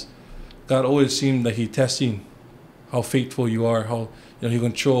 because God always seemed like He testing how faithful you are, how He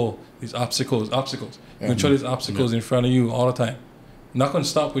control these obstacles. He control these obstacles in front of you all the time. Not going to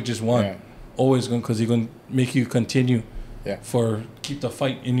stop with just one. Always going, because He's going to make you continue. For keep the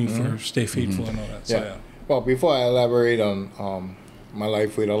fight in you, for stay faithful and all that. So, Well, before I elaborate on my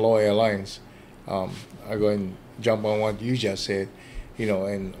life with Aloha Airlines, I'm going to jump on what you just said.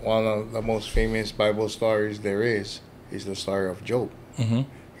 And one of the most famous Bible stories there is the story of Job.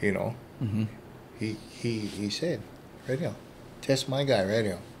 He said, right here, test my guy right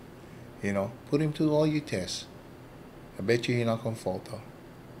here. Put him to all you tests. I bet you he's not going to falter.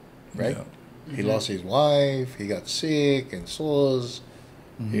 Right? Yeah. He lost his wife, he got sick and sores,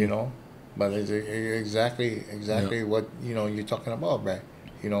 but it's exactly what, you're talking about, right?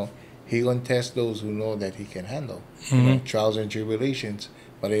 He gonna test those who know that he can handle trials and tribulations,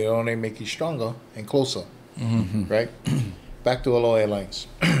 but it only make you stronger and closer, right? Back to Aloha Airlines.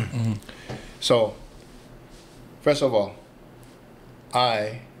 So, first of all,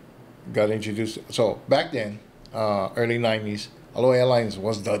 I got introduced. So back then, early 90s, Aloha Airlines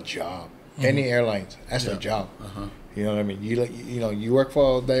was the job. Any airlines, that's a job. You know what I mean? You work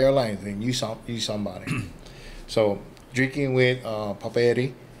for the airlines and you somebody. So drinking with Papa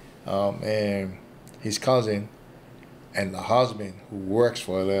Eddie and his cousin and the husband who works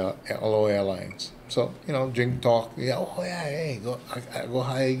for the Aloha Airlines. So drink, talk. Hey, I go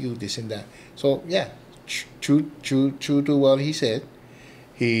hire you, this and that. So true to what he said.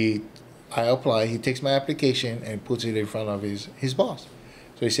 I apply. He takes my application and puts it in front of his boss.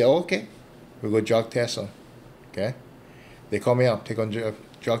 So he said, okay, we go drug test him. Okay? They call me up, take on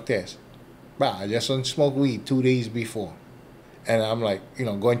drug test. I just don't smoke weed 2 days before. And I'm like,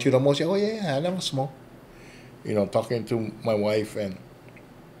 going through the motion, I never smoke. Talking to my wife and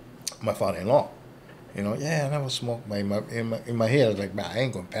my father-in-law. I never smoke. In my head, I was like, I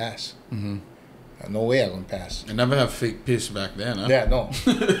ain't going to pass. No way I'm going to pass. You never have fake piss back then, huh? Yeah, no.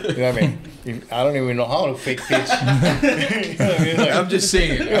 You know what I mean? I don't even know how to fake piss. You know what I mean? Like, I'm just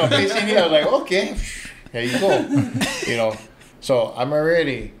saying. Pissing here, I was like, okay, here you go. So I'm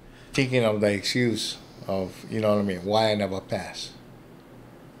already thinking of the excuse of, why I never pass.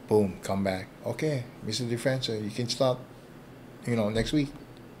 Boom, come back. Okay, Mr. Defrancia, you can start, next week.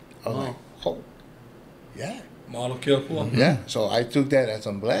 I was like, oh, yeah. Mahalo kill cool. Yeah, so I took that as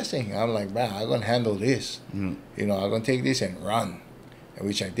a blessing. I'm like, man, I'm gonna handle this. Mm. You know, I'm gonna take this and run, and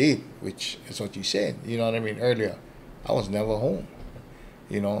which I did. Which is what you said. You know what I mean earlier. I was never home.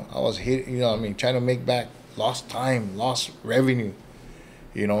 You know, I was hit. You know what I mean, trying to make back lost time, lost revenue.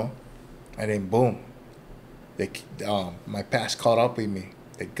 You know, and then boom, my past caught up with me.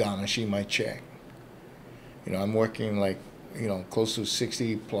 They garnishing my check. You know, I'm working like, you know, close to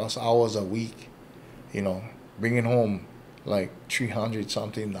 60 plus hours a week. You know, bringing home like $300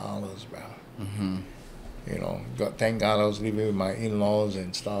 something, bro. Mm-hmm. You know, thank God I was living with my in-laws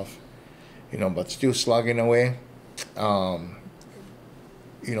and stuff. You know, but still slugging away.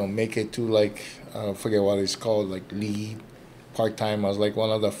 You know, make it to like, I forget what it's called, like lead, part-time. I was like one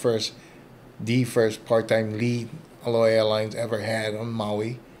of the first part-time lead Aloha Airlines ever had on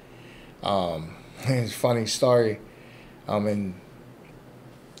Maui. It's a funny story. And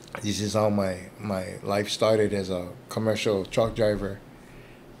this is how my life started as a commercial truck driver.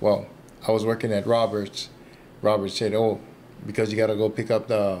 Well, I was working at Roberts. Roberts said, oh, because you got to go pick up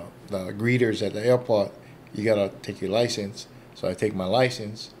the greeters at the airport, you got to take your license. So I take my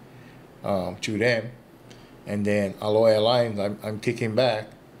license to them. And then Aloha Airlines, I'm kicking back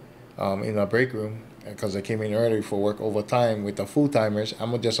in the break room because I came in early for work overtime with the full-timers.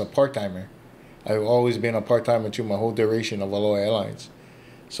 I'm just a part-timer. I've always been a part-timer through my whole duration of Aloha Airlines.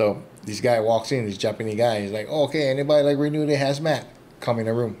 So this guy walks in, this Japanese guy. He's like, oh, okay, anybody like renew their hazmat? Come in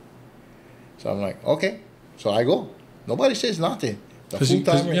the room. So I'm like, okay. So I go. Nobody says nothing. The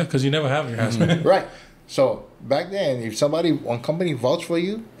full-timer. Yeah, because you never have your hazmat. Right. So back then, if one company vouch for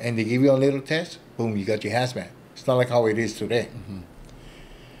you and they give you a little test, boom, you got your hazmat. It's not like how it is today. Mm-hmm.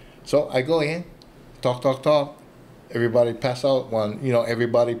 So I go in, talk. Everybody pass out one, you know,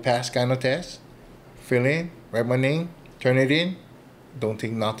 everybody pass kind of test. Fill in, write my name, turn it in. Don't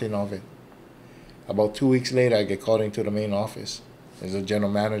think nothing of it. About 2 weeks later, I get called into the main office. There's a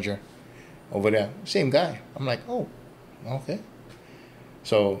general manager over there. Same guy. I'm like, oh, okay.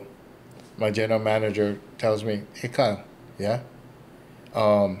 So my general manager tells me, hey, Kyle, yeah?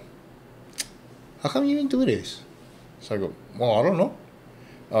 How come you didn't do this? So I go, well, I don't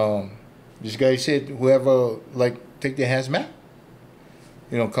know. This guy said whoever, like, take the hazmat,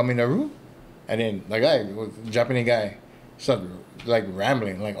 you know, come in the room. And then the guy, the Japanese guy, started, like,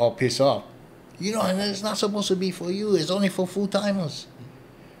 rambling, like, all pissed off. You know, and it's not supposed to be for you. It's only for full-timers.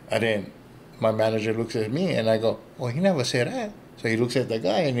 And then my manager looks at me, and I go, well, he never said that. So he looks at the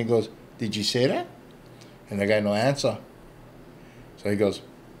guy, and he goes, did you say that? And the guy no answer. So he goes,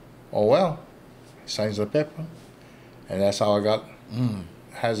 oh, well. Signs the paper. And that's how I got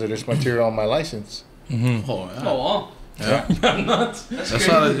hazardous material on my license. Mm-hmm. Oh, yeah. Oh, wow. Yeah. I'm not. That's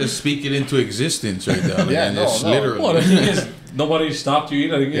how to just speak it into existence right there. Like, Yeah, and no, just no. literally. Well, the thing is, nobody stopped you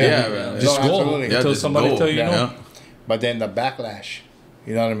either. Yeah, man. Just No, go absolutely. Yeah, until just somebody go. tell you no. Yeah. But then the backlash,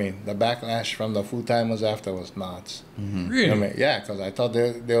 you know what I mean? The backlash from the full-timers after was nuts. Mm-hmm. Really? You know what I mean? Yeah, because I thought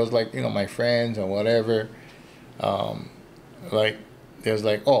there was like, you know, my friends or whatever, like, there was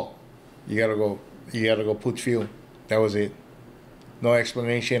like, oh, you gotta go put fuel. That was it. No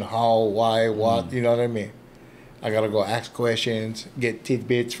explanation how, why, what, you know what I mean? I gotta go ask questions, get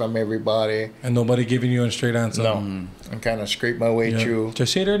tidbits from everybody. And nobody giving you a straight answer. No, and kind of scrape my way through.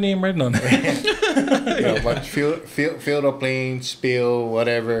 Just say their name right now. You know, but fill the plane, spill,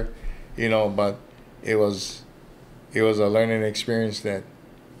 whatever, you know. But it was a learning experience that,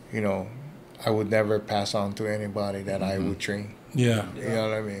 you know, I would never pass on to anybody that I would train. Yeah. You know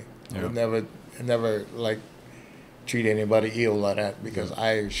what I mean? Yeah. I would never like treat anybody ill like that because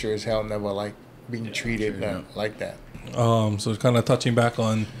I sure as hell never like being treated like that. So kind of touching back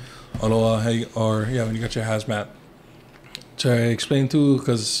on Aloha, when you got your hazmat. Try to explain to,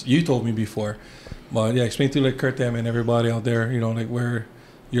 because you told me before, but yeah, explain to like Kurt and everybody out there, you know, like where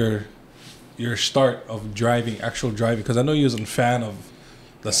your start of actual driving, because I know you was a fan of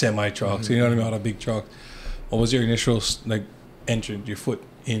the semi trucks, you know what I mean, all the big trucks. What was your initial like entrance, your foot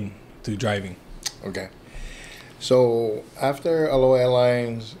into driving? Okay. So after Aloha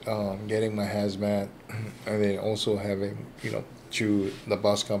Airlines, getting my hazmat, and then also having, you know, through the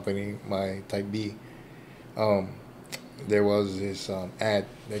bus company, my Type B, there was this ad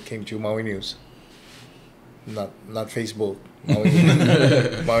that came to Maui News. Not Facebook, Maui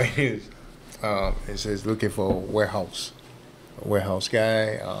News. Maui News. It says looking for a warehouse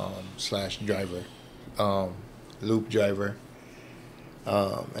guy / driver, loop driver,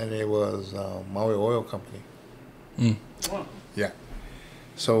 and it was Maui Oil Company. Wow. Yeah.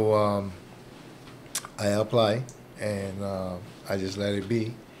 So I apply and I just let it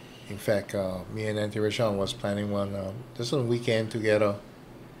be. In fact, me and Auntie Rashawn was planning one just on weekend together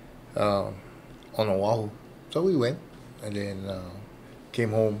on Oahu. So we went, and then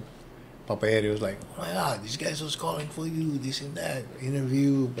came home. Papa Eddie was like, "Oh my God, these guys was calling for you, this and that,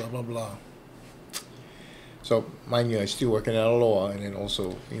 interview, blah blah blah." So mind you, I still working at a law, and then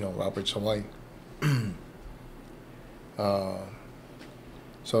also Robert's Hawaii.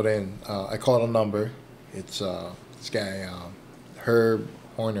 So then I called a number. It's this guy Herb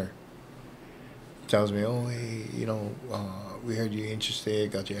Horner. Tells me, "Oh hey, we heard you're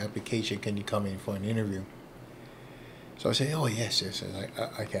interested. Got your application. Can you come in for an interview?" So I say, "Oh yes,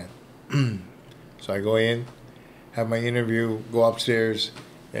 I can." So I go in, have my interview, go upstairs,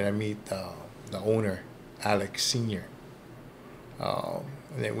 and I meet the owner, Alex Senior. And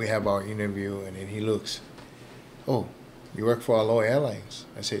then we have our interview, and then he looks, "Oh, you work for Aloha Airlines?"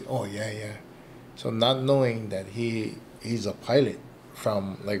 I said, "Oh yeah." So not knowing that he's a pilot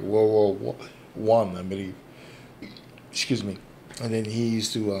from like World War One, I believe. Excuse me. And then he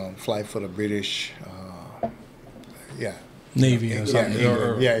used to fly for the British, Navy or something.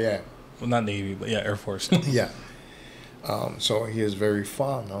 Yeah. Well, not Navy, but Air Force. Yeah. So he is very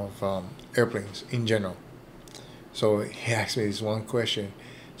fond of airplanes in general. So he asked me this one question.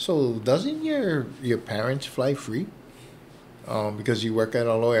 So doesn't your parents fly free? Because you work at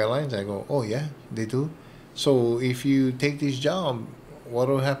Aloha Airlines? I go, "Oh yeah, they do." So if you take this job, what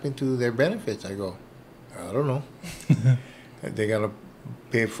will happen to their benefits? I go, "I don't know." They gotta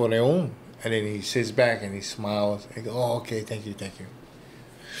pay for their own. And then he sits back and he smiles. I go, "Oh, okay, thank you."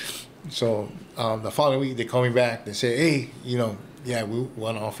 So the following week they call me back. They say, "Hey, we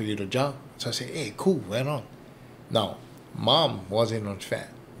want to offer you the job." So I say, "Hey, cool, right on." Now, Mom wasn't on fan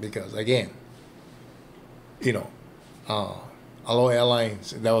because again, Aloha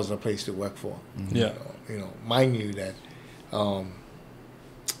Airlines, that was the place to work for. Mm-hmm. Yeah. Mind you that,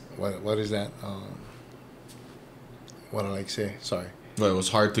 what is that? What did I say? Sorry. Well, it was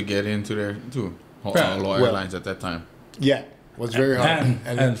hard to get into there too. Right. Aloha Airlines at that time. Yeah, it was very hard.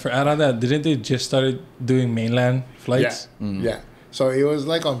 And for add on that, didn't they just started doing mainland flights? Yeah, yeah. So it was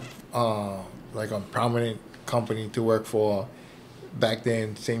like on prominent company to work for. Back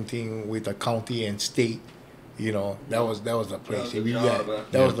then, same thing with the county and state. That was the place.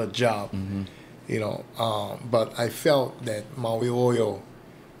 That was the job. Mm-hmm. But I felt that Maui Oil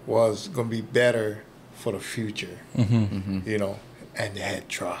was gonna be better for the future. Mm-hmm. Mm-hmm. And they had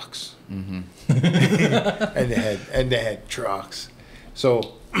trucks. Mm-hmm. and they had trucks.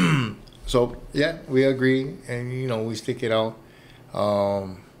 So yeah, we agree, and we stick it out,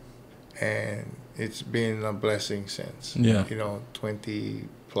 and it's been a blessing since. Yeah. 20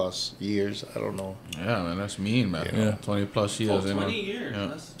 plus years. I don't know. Yeah, man, that's mean, man. Yeah. 20 plus years. 20 years. Yeah.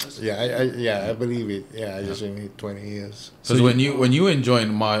 That's I believe it. Yeah, I just need 20 years. Because when you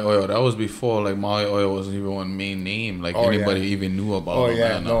joined Maui Oil, that was before like Maui Oil wasn't even one main name. Like anybody even knew about. Oh them, yeah,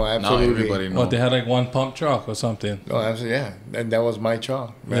 man. no, absolutely. Now everybody knows. Well, they had like one pump truck or something. No, absolutely, yeah, and that was my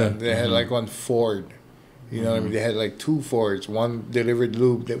truck. Man. Yeah. They had like one Ford. You know what I mean? They had like two Fords. One delivered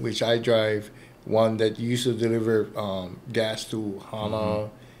lube, which I drive. One that used to deliver gas to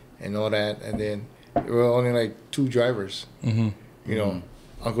Hana and all that. And then there were only like two drivers. Mm-hmm.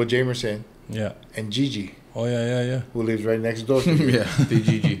 Uncle Jamerson and Gigi. Oh, yeah. Who lives right next door to me. Yeah, the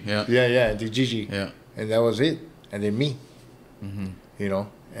Gigi. Yeah. Yeah, the Gigi. Yeah. And that was it. And then me. Mm-hmm.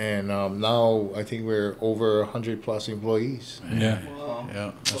 And now I think we're over 100 plus employees. Yeah. Wow.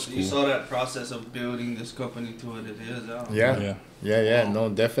 Yeah. That's You cool. saw that process of building this company to what it is now. Yeah. No,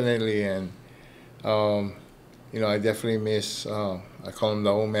 definitely. And I definitely miss. I call him the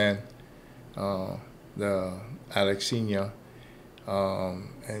old man, the Alex Senior, and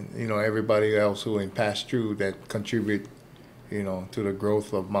everybody else who passed through that contribute, to the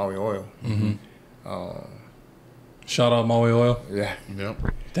growth of Maui Oil. Mm-hmm. Shout out Maui Oil. Yeah.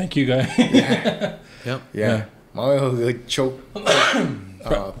 Yep. Thank you, guys. Yep. Yeah. Maui Oil would choke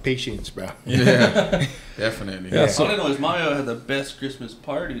patience, bro. Yeah. Definitely. Yeah. All I know is Mario had the best Christmas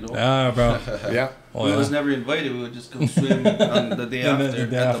party though. Ah, bro. Yeah. Oh, We yeah. was never invited. We would just go swim on the day after the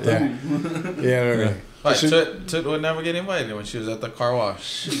day at the after. pool. Yeah. Right, Tut would never get invited when she was at the car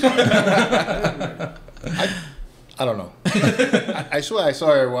wash. I don't know. I swear I saw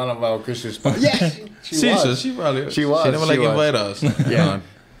her at one of our Christmas parties. Yeah, she was. She probably. She was. She never She was. invite us. Yeah.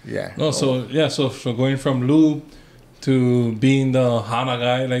 Yeah. No, so going from lube to being the Hana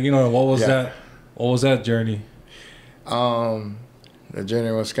guy, like what was that? What was that journey? The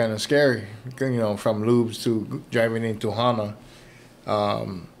journey was kind of scary, from lubes to driving into Hana.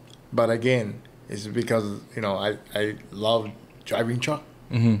 But again, it's because I love driving truck.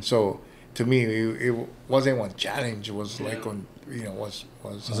 Mm-hmm. So to me, it wasn't one challenge. It was like was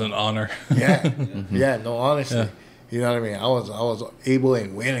It was an honor. Yeah, yeah. No, honestly, You know what I mean? I was able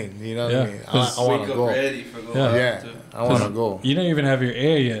and willing. You know what I mean? I want to go. Ready for going. Yeah, I want to go. You don't even have your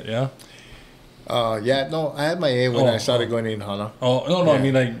air yet, yeah? Yeah, no, I had my A when I started going in Hana. Oh, no, Yeah. I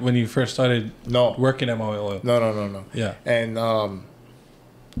mean like when you first started No, working at Maui Oil. no. Yeah. And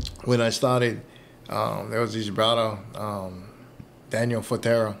when I started, there was this brother, Daniel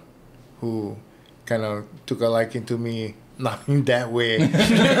Fotero, who kind of took a liking to me. Not in that way.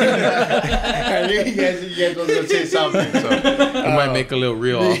 I knew you guys was going to say something. So We might make a little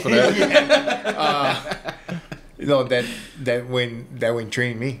reel off of that. you know, that when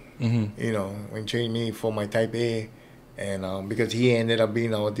trained me. Mm-hmm. You know, when trained me for my Type A, and because he ended up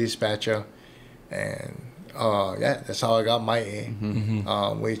being our dispatcher, and yeah, that's how I got my A.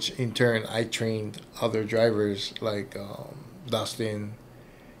 Mm-hmm. Which in turn I trained other drivers like Dustin,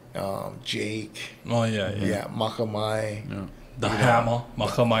 Jake, Oh, yeah. Makamai. Yeah. The hammer.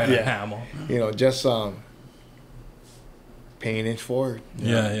 Makamai the Yeah. hammer. You know, just paying it forward.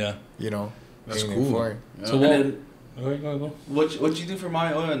 Yeah. You know, That's paying cool. it forward. Yeah. So And what? then, Go. what you do for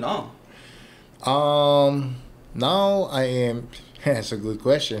Maui Oil now? Now I am. That's a good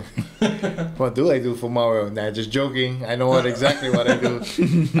question. What do I do for Maui? Nah, just joking. I know exactly what I do.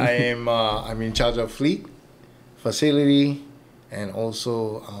 I'm in charge of fleet, facility, and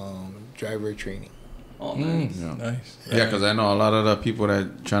also driver training. Oh, nice. Yeah. Nice. Yeah, because I know a lot of the people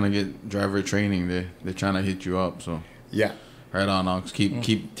that trying to get driver training, they're trying to hit you up. So Yeah. right on, Ox.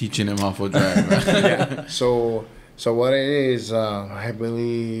 Keep teaching them how to drive. Man. Yeah. So what it is, I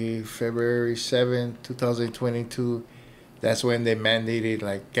believe February 7th, 2022, that's when they mandated,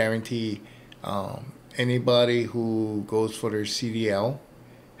 like, guarantee anybody who goes for their CDL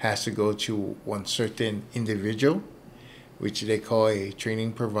has to go to one certain individual, which they call a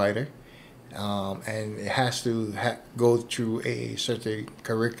training provider. And it has to go through a certain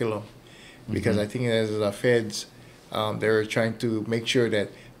curriculum, because I think as the feds, they're trying to make sure that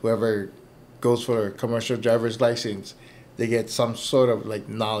whoever goes for a commercial driver's license, they get some sort of like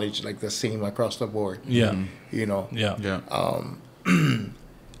knowledge, like the same across the board. Yeah. You know. Yeah. Yeah.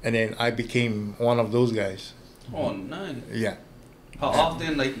 And then I became one of those guys. Oh, nice. Yeah. How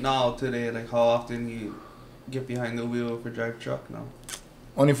often, like now, today, like how often you get behind the wheel for drive truck now?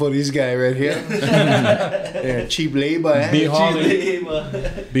 Only for this guy right here. Yeah, cheap labor. Be Eh?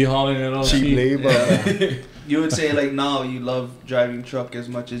 hauling. Be hauling it all. Cheap labor. You would say like now you love driving truck as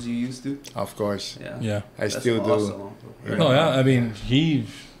much as you used to? Of course. Yeah. Yeah. I That's still do. awesome. Yeah. No, yeah. I mean,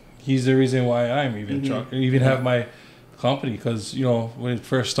 he's the reason why I'm even even have my company, because when it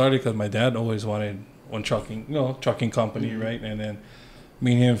first started, because my dad always wanted one trucking company, right? And then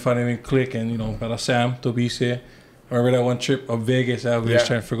me and him finally click, and got a Sam Tobise. I remember that one trip of Vegas, I was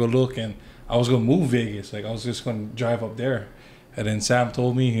trying to go look, and I was gonna move Vegas, like I was just gonna drive up there, and then Sam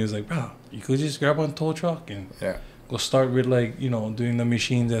told me, he was like, "Bro, you could just grab one tow truck and go start with doing the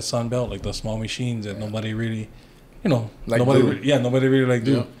machines at Sunbelt, like the small machines that nobody really, Like nobody do. nobody really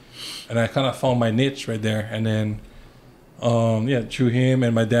do." Yeah. And I kind of found my niche right there, and then through him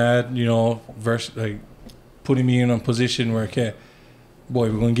and my dad, putting me in a position where, okay,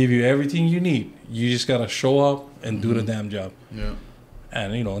 boy, we're gonna give you everything you need. You just gotta show up and do the damn job. Yeah.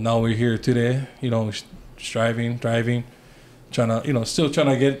 And now we're here today. Driving, trying to still trying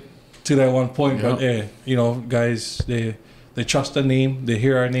to get to that one point. But hey, guys, they trust the name. They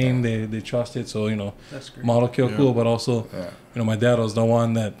hear our name. They trust it. So That's great. Mahalo Kyo Yeah. cool. But also, my dad was the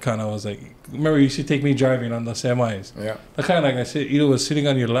one that kind of was like, remember, you used to take me driving on the semis. Yeah. I kind of like I said, either was sitting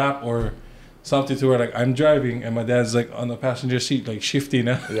on your lap or something to where like I'm driving and my dad's like on the passenger seat like shifting.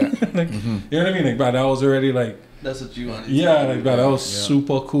 Yeah. Like, you know what I mean? Like, bro, that was already like. That's what you wanted. Yeah, like that was Yeah.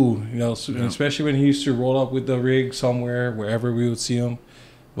 super cool. And especially when he used to roll up with the rig somewhere, wherever we would see him.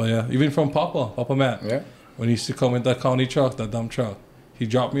 But yeah, even from Papa Matt, Yeah. when he used to come with that county truck, that dump truck, he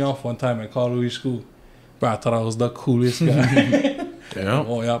dropped me off one time at Carl Louis School. Bro, I thought I was the coolest guy. Yeah.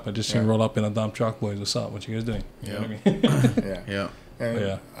 Oh yeah, I just seen roll up in a dump truck, boys. What's up? What you guys doing? You know what I mean? Yeah. Yeah. And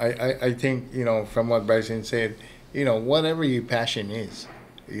Yeah. I think, from what Bryson said, whatever your passion is,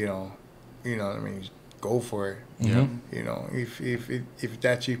 what I mean, go for it. Yeah. If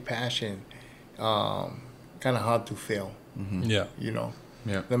that's your passion, kind of hard to fail, Yeah.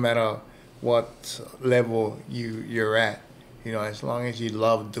 Yeah. no matter what level you're at, as long as you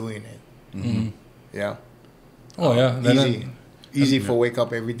love doing it. Mm-hmm. Yeah. Oh yeah. Easy for wake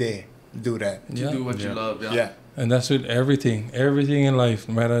up every day, do that. To do what you Yeah. love. Yeah. Yeah. And that's with everything in life,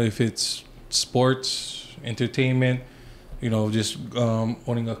 no matter if it's sports, entertainment, just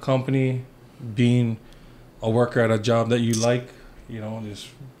owning a company, being a worker at a job that you like, you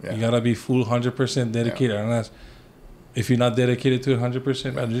gotta be full 100% dedicated. And that's if you're not dedicated to it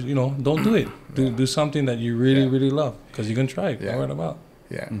 100%, man, just, don't do it. Do something that you really, really love, because you can try it. Yeah. No matter about.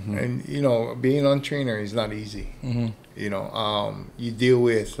 Yeah, and being on trainer is not easy. You deal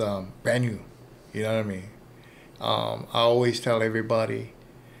with brand new. You know what I mean? I always tell everybody.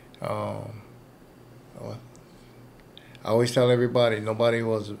 Nobody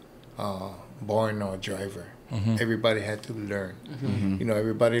was born a driver. Everybody had to learn.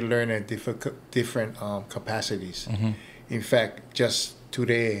 Everybody learned at different capacities. In fact, just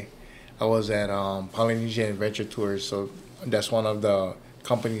today, I was at Polynesian Adventure Tours. So that's one of the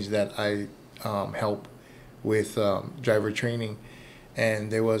companies that I help with driver training.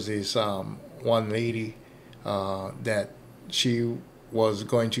 And there was this one lady that she was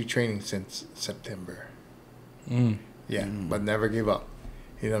going to training since September. But never give up.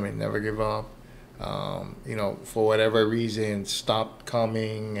 You know what I mean? Never give up. For whatever reason, stopped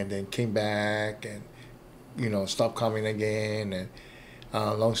coming and then came back and, stopped coming again. And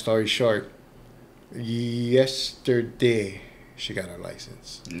long story short, yesterday she got her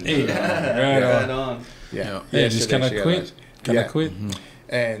license. Hey, right on. Yeah. Hey, just kind of quit.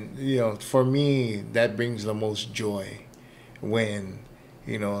 And, for me, that brings the most joy when,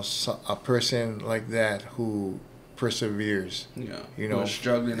 a person like that who perseveres. Who's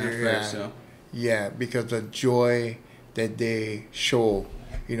struggling at first. Yeah, because the joy that they show,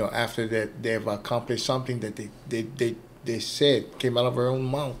 after that they've accomplished something that they said came out of her own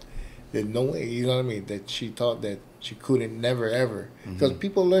mouth. That no way, you know what I mean? That she thought that she couldn't, never ever. Because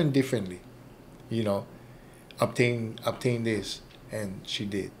people learn differently, obtain this, and she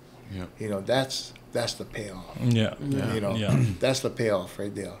did. That's the payoff. That's the payoff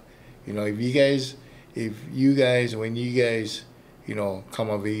right there. If you guys, when you guys, come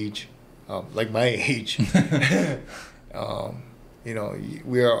of age, like my age,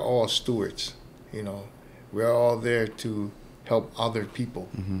 we are all stewards. We are all there to help other people.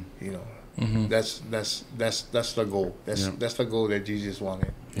 That's the goal. That's the goal that Jesus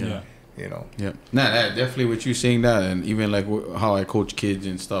wanted. Definitely what you saying that, and even like how I coach kids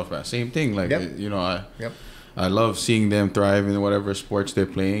and stuff. Same thing. Like I love seeing them thrive in whatever sports they're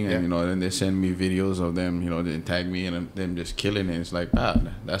playing, and then they send me videos of them. They tag me and them just killing it. It's like,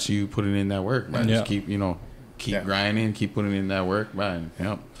 man, that's you putting in that work, man. Just keep grinding, keep putting in that work, man.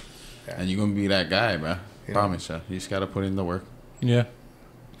 And you're gonna be that guy, man. Promise you. You just gotta put in the work. Yeah.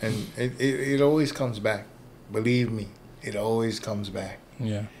 And it always comes back. Believe me, it always comes back.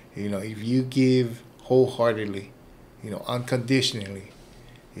 Yeah. If you give wholeheartedly, unconditionally,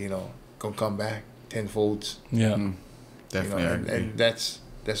 gonna come back tenfold. Yeah. Definitely. And that's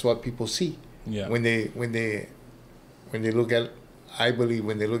what people see. Yeah. When they look at, I believe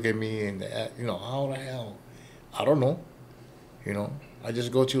when they look at me and how the hell, I don't know. I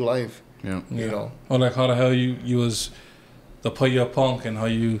just go through life. Or like how the hell you was the Paya Punk, and how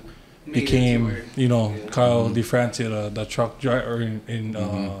you became, Kyle Defrancia, the truck driver in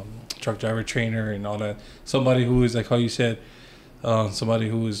truck driver trainer and all that. Somebody who is, like how you said, somebody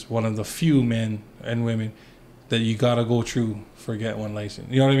who is one of the few men and women that you gotta go through for get one license.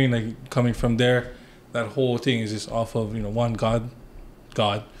 You know what I mean? Like coming from there, that whole thing is just off of one God,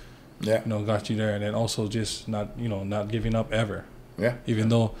 got you there, and then also just not giving up ever. Even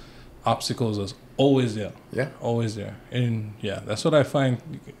though obstacles is always there. Always there. And that's what I find.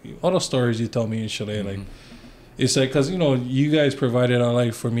 All the stories you tell me in Chile, like it's like, because you guys provided a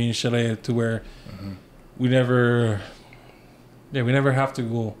life for me in Chile to where we never have to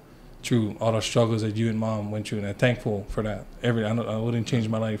go through all the struggles that you and Mom went through, and I'm thankful for that. I wouldn't change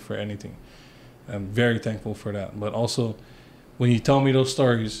my life for anything. I'm very thankful for that. But also, when you tell me those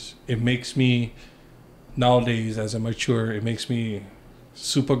stories, it makes me, nowadays as I mature, it makes me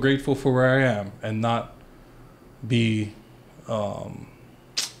super grateful for where I am, and not be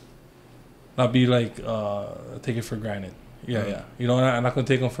like take it for granted. I'm not gonna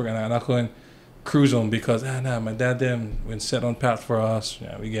take them for granted. I'm not going to cruise them because my dad them when set on path for us.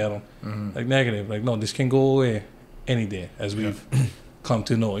 We get them like negative. Like no, this can go away any day, as we've come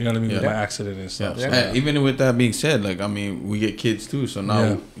to know. You know what I mean? With my accident and stuff. Even with that being said, like we get kids too, so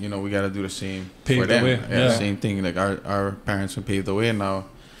now we got to do the same pave for them. The way. Same thing. Like our parents would pave the way, and now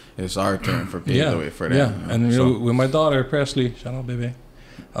it's our turn for pave the way for them. And with my daughter Presley, shout out baby.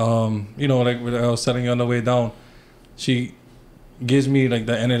 Like I was telling you on the way down, she gives me like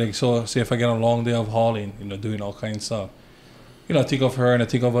the energy. So say if I get a long day of hauling, doing all kinds of stuff, I think of her and I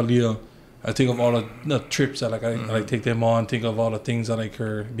think of Aaliyah. I think of all the trips that I like take them on. Think of all the things that I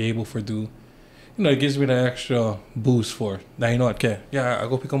could be able to do. It gives me the extra boost for now. You know what? Okay, I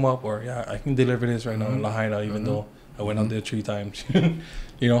go pick them up, or I can deliver this right now in Lahaina, even though I went out there 3 times.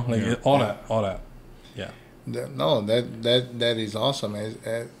 All that. Yeah. That is awesome.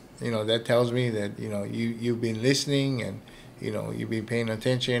 You know, that tells me that, you know, you've been listening, and, you know, you've been paying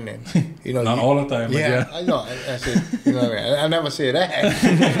attention, and, you know, Not all the time. yeah, But I know. I said, you know, what I mean? I never say that,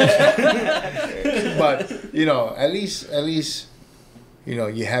 but, you know, at least, you know,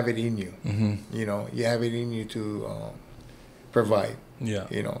 you have it in you. Mm-hmm. You know, you have it in you to provide. Yeah.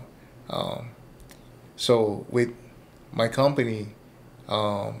 You know, so with my company,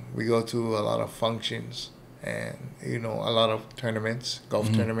 we go to a lot of functions, and, you know, a lot of tournaments,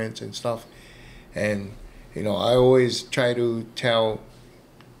 golf tournaments and stuff. And, you know, I always try to tell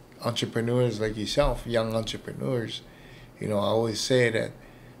entrepreneurs like yourself, young entrepreneurs, you know, I always say that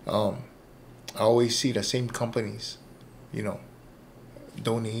I always see the same companies, you know,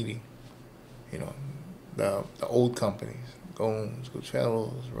 donating, you know, the old companies, Gomes,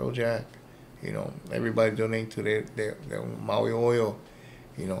 Goodfellows, Rojak, you know, everybody donate to their Maui Oil,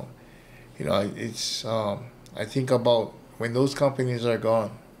 you know, it's, I think about when those companies are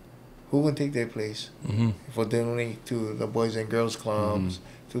gone, who will take their place? Mm-hmm. For donate to the Boys and Girls Clubs,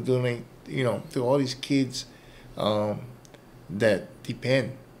 to donate, you know, to all these kids that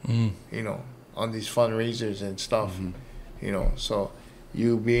depend, you know, on these fundraisers and stuff, you know. So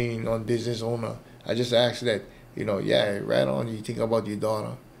you being a business owner, I just ask that, you know, yeah, right on, you think about your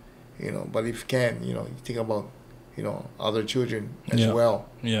daughter, you know, but if you can, you know, you think about, you know, other children as well.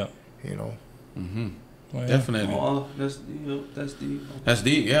 Yeah. You know. Mm-hmm. Well, yeah. Definitely. Oh, that's deep. That's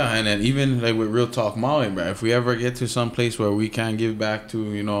deep, yeah. And then even like with Real Talk Maui, bro, if we ever get to some place where we can give back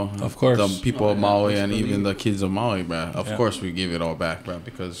to, you know, of course, the people of Maui and believe. even the kids of Maui, bro, of course we give it all back, bro,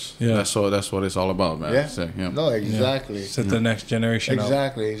 because that's what it's all about, man. Yeah. So, No, exactly. Set the next generation up.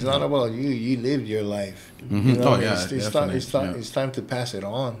 Exactly. It's not about you. You lived your life. Mm-hmm. You know, Oh, what I mean? yeah, it's time to pass it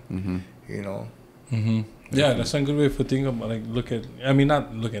on. You know. Mm-hmm. Yeah, that's a good way for thinking about, like,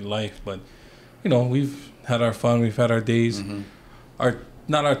 not look at life, but, you know, we've had our fun, we've had our days. Our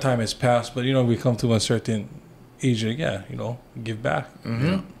time has passed, but, you know, we come to a certain age, you know, give back.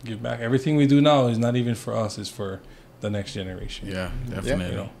 Give back. Everything we do now is not even for us, it's for the next generation. Yeah, definitely.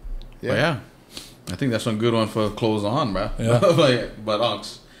 You know. But yeah, I think that's a good one for close on, bro. Yeah. But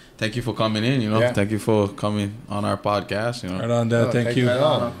Ox, thank you for coming in, you know. Yeah. Thank you for coming on our podcast, you know. Right on, Dad. Thank you. Right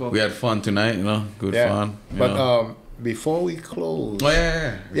on. We had fun tonight, you know. Good fun. You But know. before we close,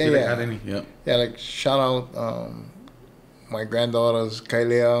 If you yeah. had any, yeah, like shout out my granddaughters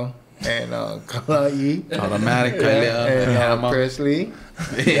Kailea and Kalai. Automatic, Kyle, and Hammer. Presley.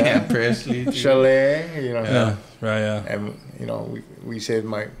 Presley. too. Chalet, you know. Yeah, right, yeah. And, you know, we said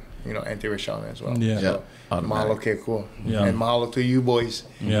my, you know, Auntie Rashawn as well. Yeah. So, mahalo, okay, cool. Yeah. And mahalo to you boys.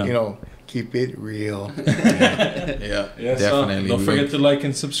 Yeah. You know, keep it real. Yeah, Yes, definitely. Don't forget to like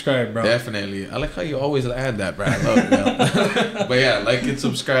and subscribe, bro. Definitely. I like how you always add that, bro. I love it, man. But yeah, like and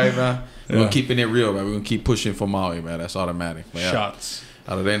subscribe, man. We're keeping it real, man. We're going to keep pushing for Maui, man. That's automatic. But yeah. Shots.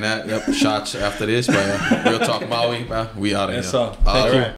 Other than that, shots after this, but Real Talk Maui, man. We out of here. Yes, sir. Thank you.